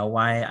I don't know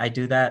why I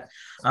do that.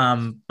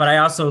 But I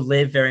also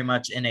live very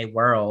much in a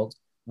world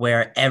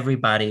where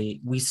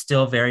we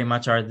still very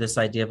much are this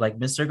idea of like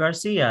Mr.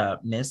 Garcia,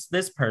 Miss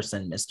this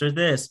person, Mr.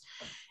 this.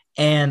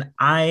 And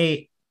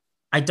I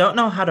don't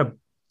know how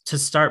to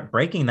start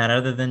breaking that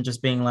other than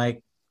just being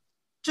like,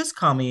 just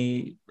call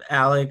me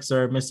Alex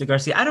or Mr.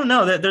 Garcia. I don't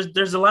know.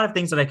 There's a lot of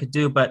things that I could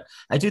do, but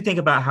I do think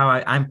about how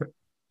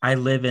I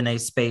live in a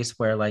space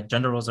where like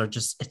gender roles are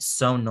just, it's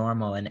so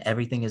normal and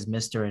everything is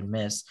Mr. and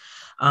Miss.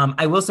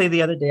 I will say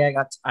the other day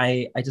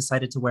I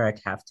decided to wear a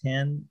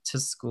caftan to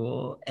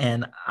school,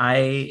 and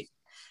I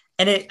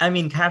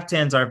mean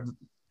caftans are,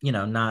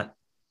 not,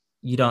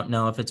 you don't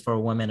know if it's for a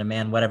woman, a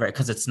man, whatever,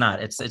 because it's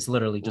not. It's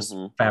literally just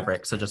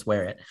fabric, so just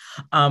wear it.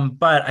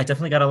 But I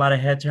definitely got a lot of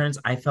head turns.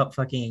 I felt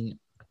fucking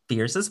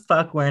fierce as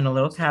fuck wearing a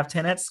little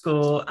caftan at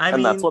school. I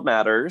mean, that's what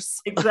matters.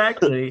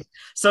 Exactly.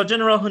 So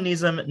general who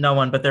needs them, no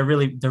one, but they're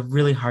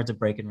really hard to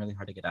break and really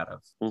hard to get out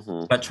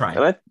of. But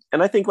try.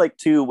 And I think like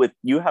too, with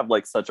you have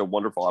like such a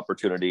wonderful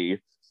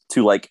opportunity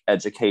to like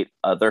educate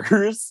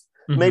others.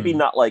 Maybe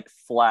not like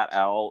flat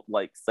out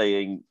like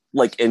saying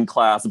like in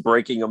class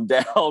breaking them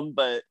down,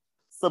 but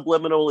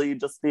subliminally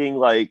just being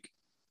like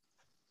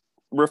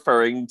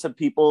referring to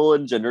people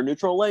in gender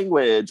neutral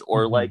language,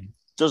 or like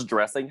just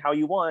dressing how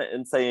you want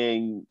and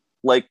saying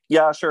like,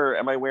 yeah, sure,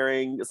 am I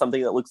wearing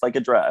something that looks like a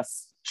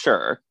dress?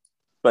 Sure,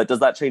 but does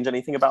that change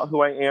anything about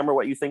who I am or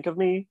what you think of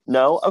me?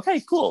 No?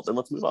 Okay, cool, then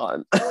let's move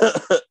on.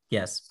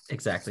 Yes,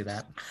 exactly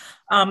that.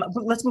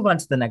 But let's move on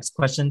to the next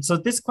question. So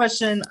this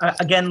question,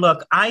 again,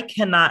 look, I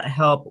cannot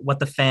help what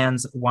the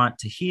fans want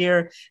to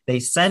hear. They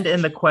send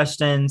in the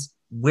questions.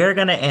 We're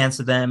going to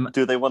answer them.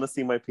 Do they want to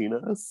see my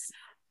penis?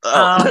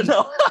 Oh,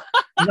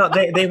 no. No,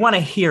 they want to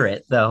hear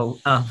it, though.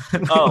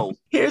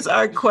 Here's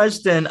our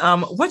question.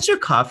 What's your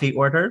coffee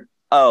order?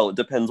 Oh,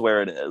 depends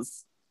where it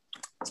is.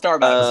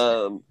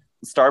 Starbucks.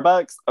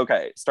 Starbucks?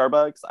 Okay,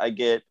 Starbucks, I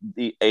get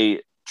is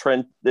it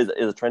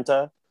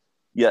Trenta?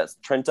 Yes,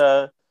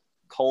 Trenta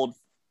cold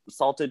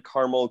salted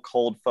caramel,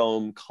 cold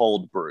foam,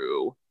 cold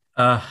brew.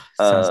 And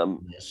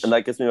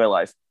that gives me my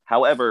life.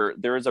 However,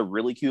 there is a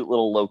really cute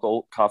little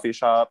local coffee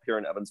shop here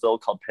in Evansville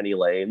called Penny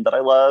Lane that I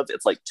love.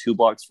 It's like 2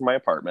 blocks from my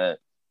apartment.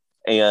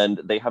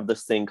 And they have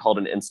this thing called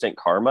an instant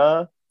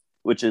karma,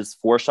 which is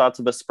 4 shots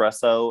of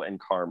espresso and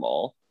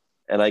caramel.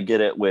 And I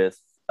get it with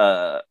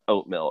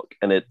oat milk.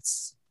 And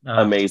it's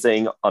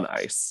amazing on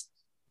ice.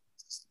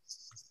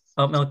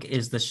 Oat milk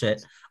is the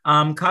shit.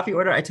 Coffee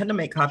order, I tend to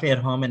make coffee at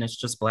home and it's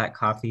just black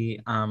coffee.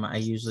 I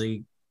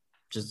usually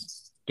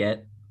just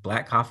get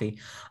black coffee.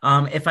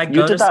 If I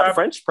go you did that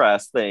French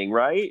press thing,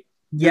 right?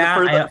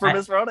 Yeah, for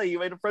Miss Rhoda, you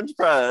made a French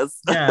press.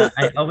 Yeah,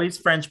 I always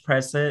French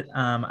press it.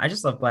 I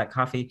just love black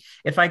coffee.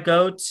 If I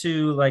go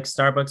to like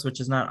Starbucks, which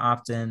is not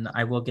often,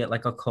 I will get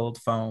like a cold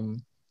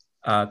foam,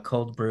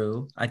 cold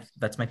brew.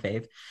 That's my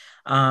fave.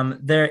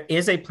 There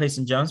is a place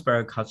in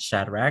Jonesboro called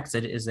Shadrack's.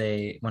 It is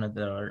one of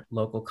the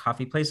local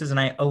coffee places, and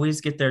I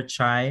always get their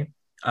chai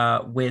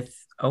with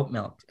oat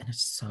milk, and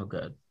it's so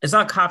good. It's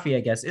not coffee,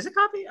 I guess. Is it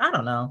coffee? I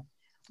don't know.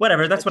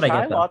 Whatever. That's what I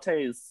get. Chai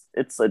lattes.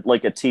 It's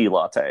like a tea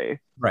latte.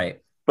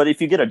 Right. But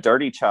if you get a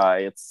dirty chai,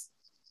 it's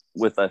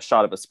with a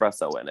shot of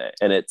espresso in it,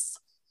 and it's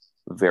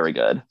very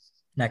good.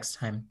 Next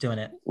time, doing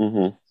it.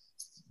 Mm-hmm.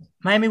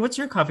 Miami, what's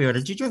your coffee order?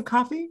 Did you drink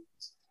coffee?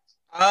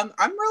 I'm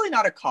really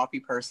not a coffee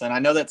person. I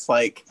know that's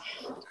like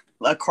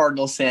a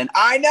cardinal sin.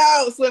 I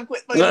know, Slim.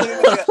 Quit.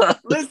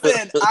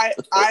 Listen,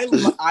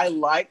 I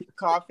like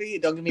coffee.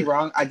 Don't get me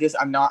wrong. I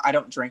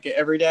don't drink it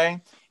every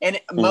day, and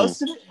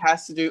most of it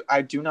has to do.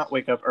 I do not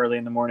wake up early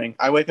in the morning.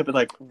 I wake up at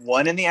like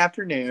 1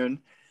 p.m.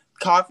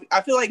 Coffee.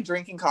 I feel like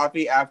drinking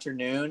coffee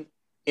afternoon.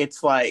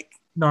 It's like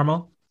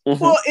normal.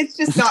 Well, it's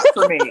just not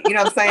for me. You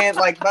know what I'm saying?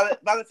 Like by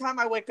the time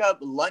I wake up,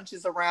 lunch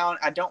is around.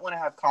 I don't want to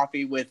have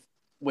coffee with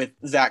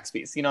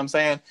Zaxby's. You know what I'm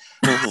saying?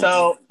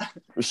 So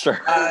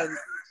sure.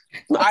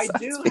 I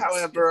do,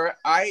 however,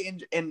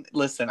 and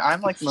listen,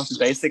 I'm like the most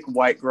basic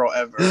white girl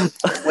ever.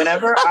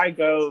 Whenever I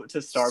go to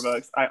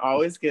Starbucks, I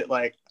always get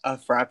like a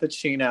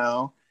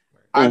Frappuccino.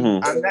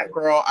 I'm that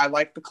girl. I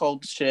like the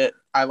cold shit.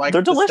 I like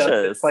they're the delicious.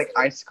 Stuff that's like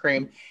ice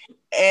cream.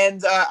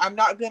 And I'm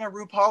not going to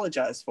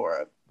apologize for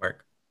it.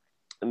 Work.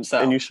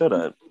 And you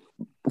shouldn't.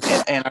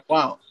 And I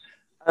won't.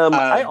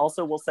 I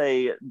also will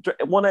say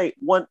 1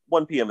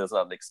 p.m. is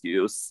not an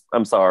excuse.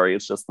 I'm sorry.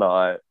 It's just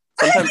not.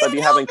 Sometimes I'd be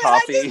having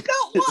coffee.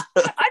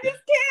 I just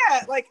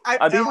can't. Like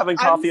I'd be having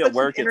coffee at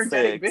work at 6.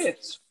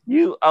 Bitch.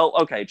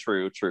 Okay,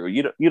 true.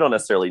 You don't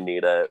necessarily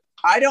need it.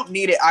 I don't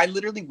need it. I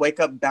literally wake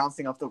up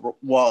bouncing off the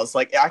walls.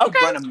 Like I could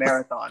run a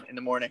marathon in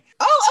the morning.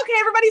 Oh, okay.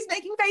 Everybody's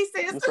making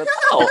faces.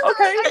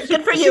 Okay.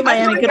 Good for you,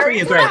 Miami. Good for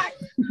you. Great.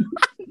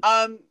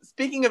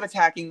 Speaking of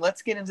attacking,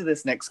 let's get into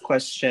this next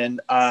question.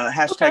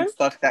 Hashtag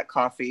fuck that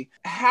coffee.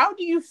 How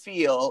do you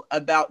feel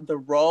about the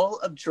role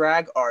of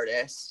drag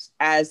artists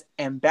as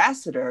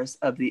ambassadors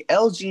of the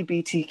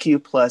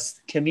LGBTQ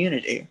plus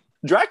community?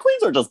 Drag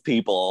queens are just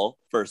people,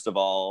 first of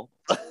all.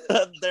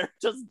 They're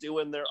just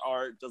doing their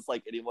art just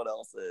like anyone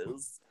else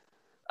is.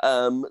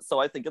 So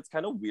I think it's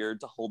kind of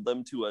weird to hold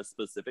them to a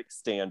specific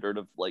standard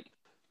of like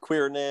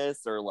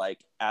queerness or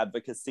like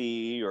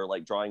advocacy or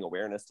like drawing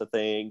awareness to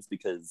things,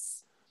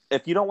 because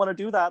if you don't want to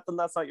do that, then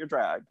that's not your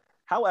drag.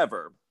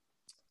 However,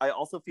 I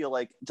also feel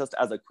like just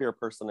as a queer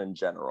person in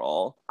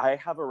general, I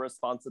have a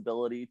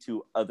responsibility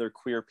to other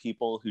queer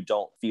people who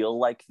don't feel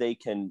like they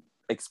can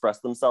express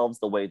themselves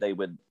the way they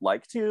would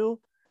like to.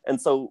 And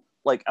so,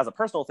 like, as a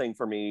personal thing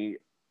for me,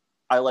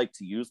 I like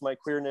to use my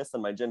queerness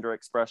and my gender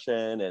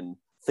expression and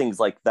things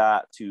like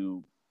that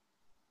to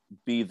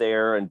be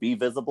there and be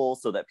visible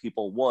so that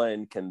people,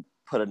 one, can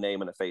put a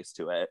name and a face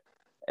to it,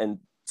 and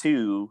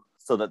two,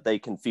 so that they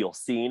can feel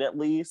seen at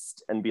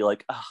least and be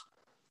like, oh,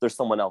 there's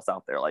someone else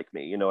out there like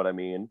me. You know what I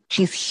mean?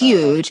 She's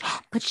huge,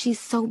 but she's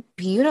so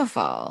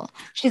beautiful.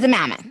 She's a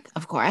mammoth,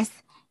 of course.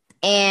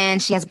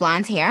 And she has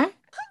blonde hair.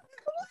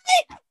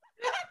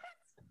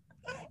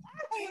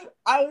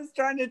 I was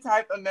trying to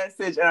type a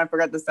message and I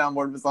forgot the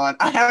soundboard was on.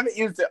 I haven't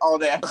used it all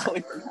day. I totally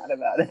forgot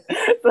about it.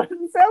 So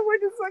the soundboard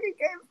just fucking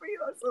came for you.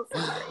 I'm so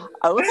sorry.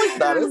 I was like,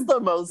 that is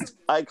the most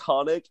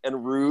iconic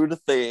and rude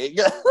thing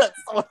that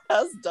someone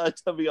has done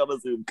to me on a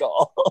Zoom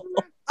call.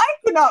 I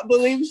cannot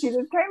believe she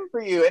just came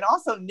for you. And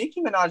also,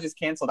 Nicki Minaj is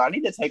canceled. I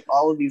need to take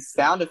all of these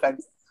sound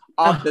effects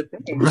off the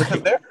thing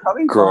because they're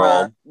coming from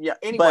her. Yeah,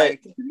 anyway,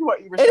 continue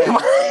what you were saying.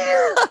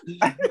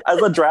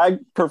 As a drag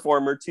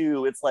performer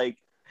too, it's like,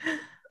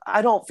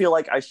 I don't feel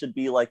like I should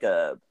be like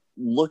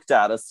looked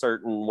at a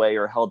certain way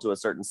or held to a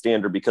certain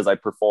standard because I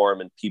perform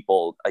and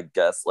people, I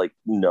guess, like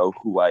know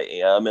who I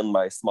am in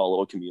my small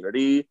little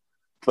community.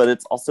 But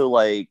it's also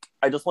like,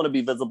 I just want to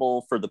be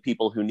visible for the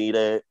people who need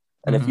it.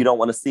 And if you don't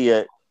want to see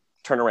it,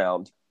 turn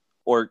around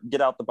or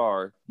get out the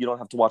bar. You don't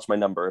have to watch my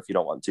number if you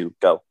don't want to.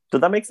 Go.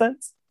 Did that make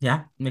sense?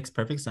 Yeah, makes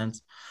perfect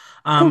sense.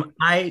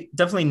 I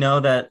definitely know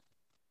that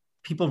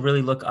people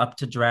really look up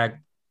to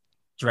drag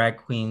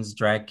queens,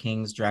 drag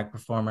kings, drag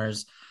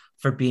performers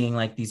for being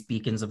like these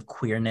beacons of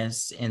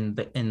queerness in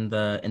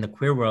the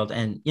queer world.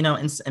 And, you know,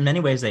 in many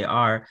ways they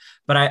are,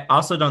 but I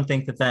also don't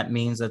think that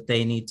means that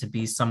they need to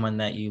be someone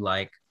that you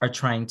like are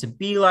trying to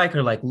be like,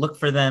 or like look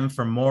for them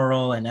for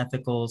moral and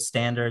ethical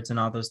standards and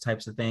all those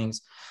types of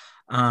things.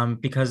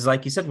 Because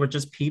like you said, we're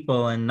just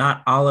people, and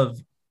not all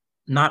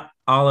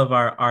of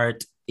our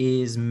art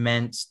is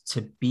meant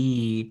to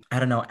be, I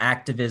don't know,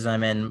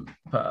 activism and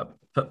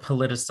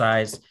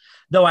politicized.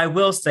 Though I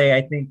will say,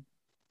 I think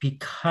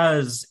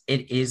because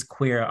it is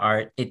queer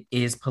art, it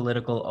is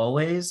political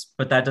always,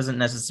 but that doesn't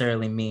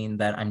necessarily mean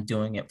that I'm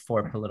doing it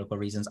for political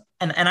reasons.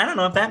 And I don't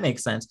know if that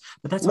makes sense,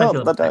 but that's what I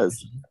feel. That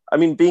does. I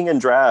mean, being in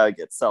drag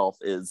itself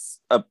is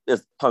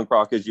as punk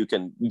rock as you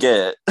can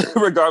get,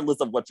 regardless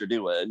of what you're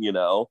doing. You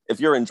know, if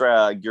you're in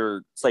drag,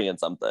 you're saying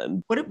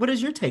something. What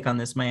is your take on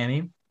this,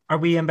 Miami? Are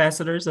we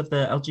ambassadors of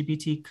the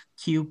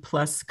LGBTQ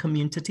plus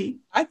community?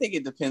 I think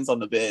it depends on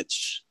the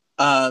bitch.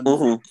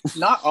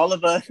 Not all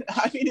of us,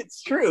 I mean,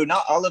 it's true.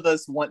 Not all of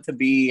us want to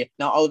be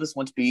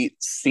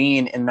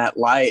seen in that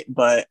light.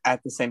 But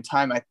at the same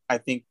time, I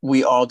think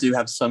we all do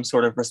have some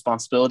sort of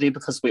responsibility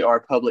because we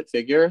are public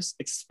figures,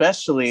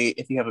 especially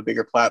if you have a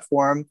bigger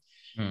platform.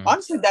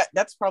 Honestly,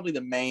 that's probably the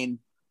main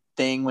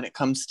thing when it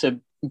comes to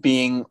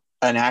being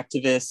an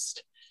activist.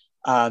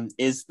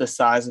 is the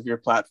size of your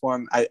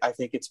platform. I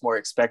think it's more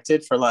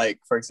expected for, like,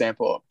 for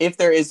example, if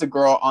there is a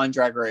girl on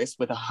Drag Race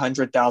with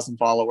 100,000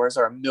 followers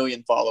or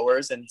 1,000,000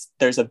 followers, and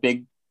there's a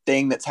big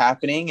thing that's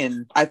happening,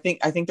 and I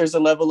think there's a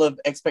level of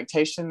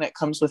expectation that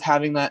comes with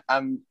having that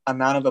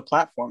amount of a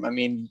platform. I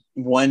mean,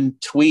 one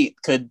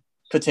tweet could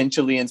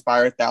potentially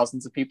inspire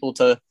thousands of people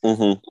to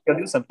go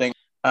do something.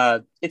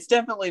 It's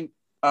definitely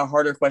a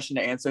harder question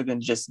to answer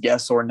than just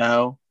yes or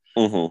no,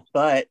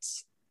 but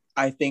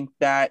I think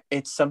that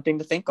it's something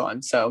to think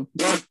on. So,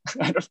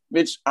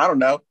 Mitch, I don't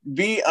know.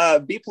 Be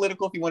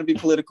political if you want to be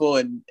political,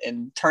 and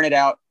turn it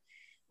out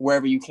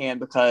wherever you can,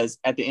 because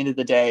at the end of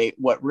the day,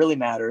 what really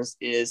matters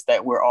is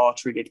that we're all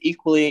treated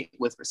equally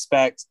with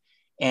respect,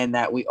 and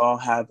that we all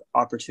have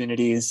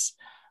opportunities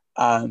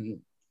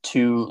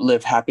to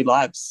live happy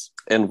lives.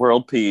 And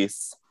world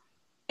peace.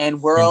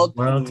 And world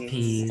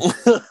peace.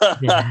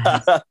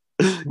 Yes.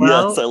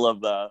 Well, yes, I love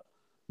that.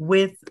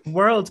 With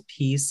world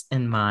peace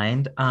in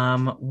mind,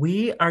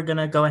 we are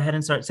gonna go ahead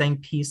and start saying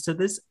peace to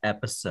this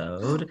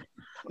episode.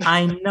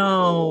 I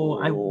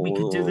know we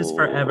could do this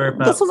forever,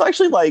 but this was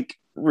actually like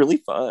really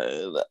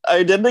fun.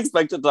 I didn't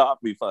expect it to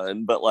not be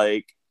fun, but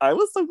like I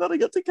was so glad to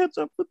get to catch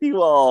up with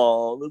you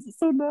all. This is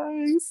so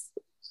nice.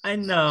 I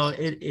know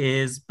it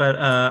is, but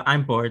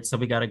I'm bored, so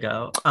we gotta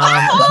go.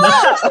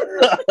 I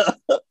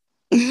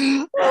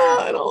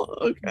don't.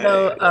 Okay.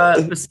 So,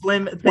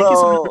 Slim, thank you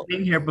so much for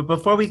being here. But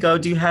before we go,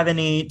 do you have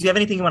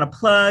anything you want to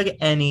plug?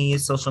 Any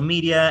social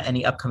media?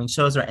 Any upcoming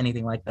shows or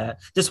anything like that?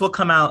 This will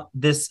come out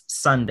this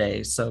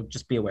Sunday, so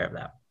just be aware of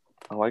that.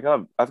 Oh,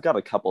 I've got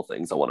a couple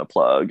things I want to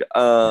plug.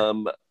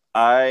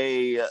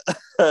 I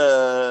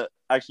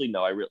actually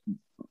no,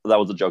 that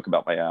was a joke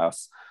about my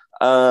ass.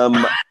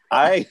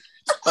 I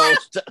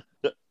don't.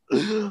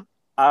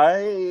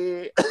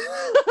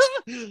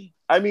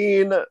 I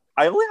mean,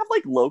 I only have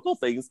like local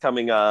things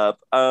coming up.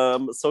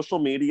 Social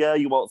media,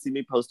 you won't see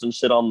me posting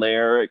shit on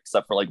there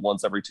except for like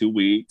once every 2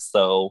 weeks.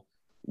 So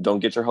don't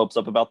get your hopes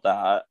up about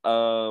that.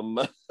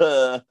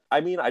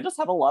 I mean, I just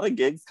have a lot of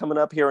gigs coming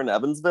up here in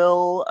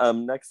Evansville.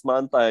 Next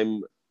month,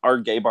 our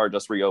gay bar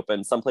just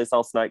reopened, Someplace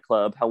Else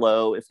Nightclub.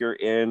 Hello, if you're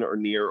in or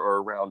near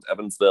or around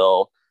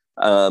Evansville.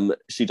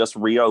 She just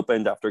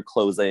reopened after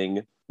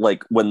closing,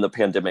 like when the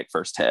pandemic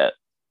first hit.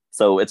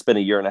 So it's been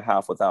 1.5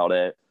 years without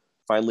it.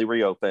 Finally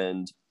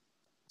reopened.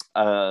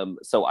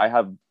 So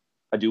I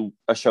do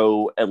a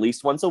show at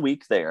least once a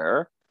week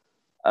there.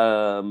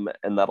 And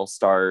that'll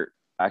start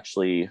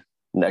actually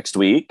next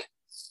week.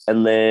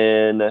 And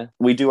then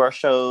we do our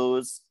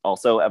shows,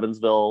 also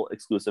Evansville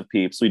exclusive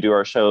peeps. We do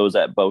our shows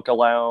at Boca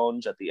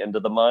Lounge at the end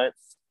of the month.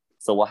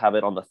 So we'll have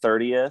it on the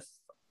 30th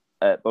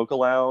at Boca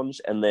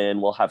Lounge, and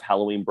then we'll have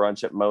Halloween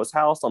brunch at Mo's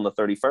house on the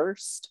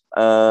 31st.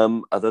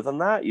 Other than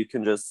that, you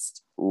can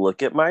just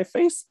look at my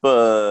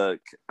Facebook.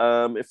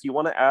 If you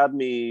want to add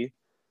me,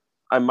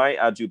 I might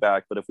add you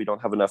back, but if we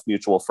don't have enough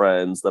mutual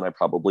friends, then I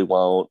probably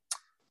won't.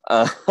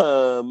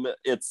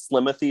 It's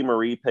Slimothy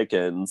Marie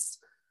Pickins,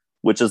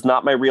 which is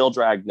not my real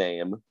drag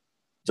name,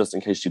 just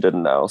in case you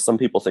didn't know. Some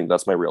people think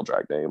that's my real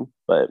drag name,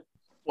 but...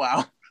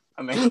 Wow.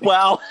 Amazing.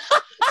 Wow.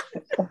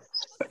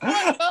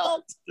 I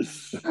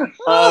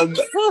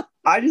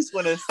just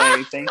want to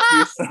say thank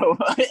you so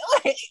much.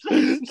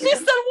 She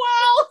said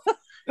wow.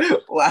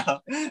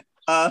 Wow.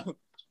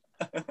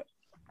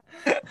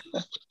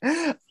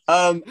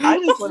 I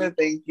just want to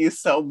thank you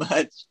so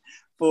much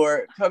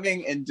for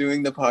coming and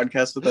doing the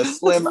podcast with us.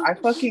 Slim, I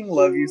fucking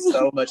love you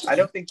so much. I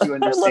don't think you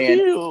understand. I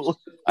love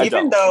you.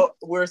 Even though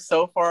we're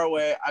so far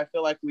away, I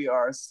feel like we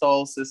are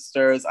soul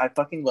sisters. I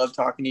fucking love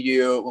talking to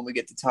you when we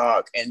get to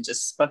talk, and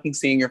just fucking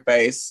seeing your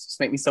face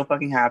just make me so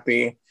fucking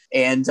happy.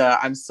 And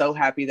I'm so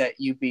happy that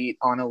you beat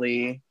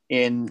Annalie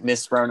in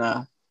Miss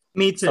Rona.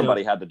 Me too.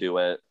 Somebody had to do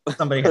it.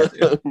 Somebody had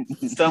to.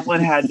 Someone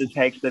had to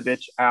take the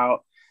bitch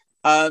out.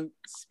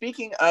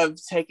 Speaking of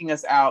taking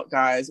us out,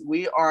 guys,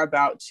 we are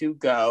about to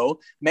go.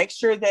 Make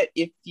sure that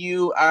if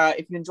you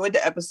enjoyed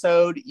the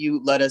episode,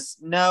 you let us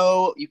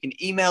know. You can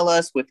email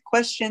us with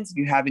questions. If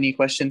you have any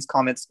questions,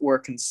 comments, or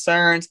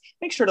concerns,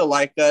 make sure to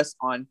like us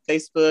on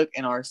Facebook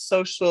and our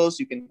socials.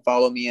 You can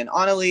follow me and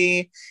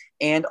Annalie,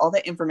 and all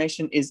that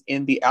information is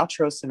in the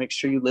outro. So make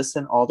sure you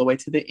listen all the way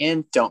to the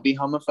end. Don't be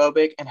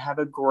homophobic, and have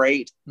a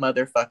great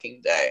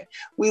motherfucking day.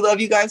 We love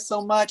you guys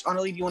so much.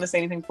 Annalie, do you want to say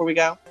anything before we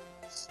go?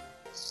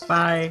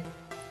 Bye.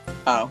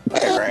 Oh,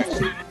 okay, great.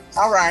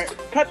 All right,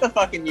 cut the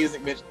fucking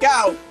music, bitch.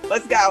 Go.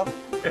 Let's go.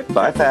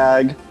 Bye,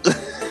 fag.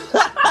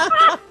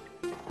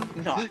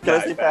 Not Can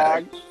I say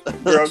fag?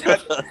 Girl,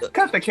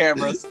 cut the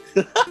cameras.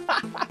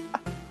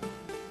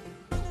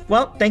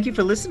 Well, thank you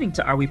for listening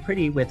to Are We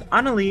Pretty with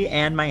Annalie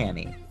and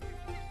Miami.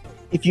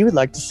 If you would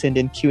like to send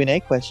in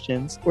Q&A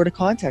questions or to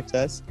contact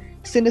us,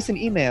 send us an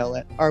email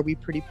at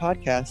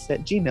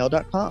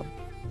areweprettypodcast@gmail.com.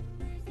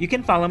 You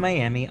can follow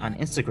Miami on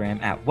Instagram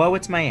at Whoa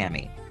It's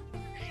Miami.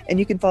 And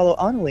you can follow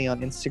Annalie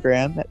on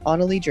Instagram at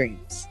Annalie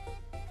Dreams.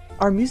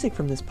 Our music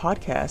from this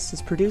podcast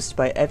is produced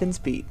by Evans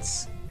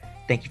Beats.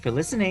 Thank you for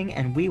listening,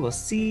 and we will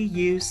see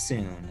you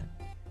soon.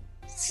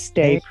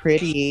 Stay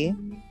pretty.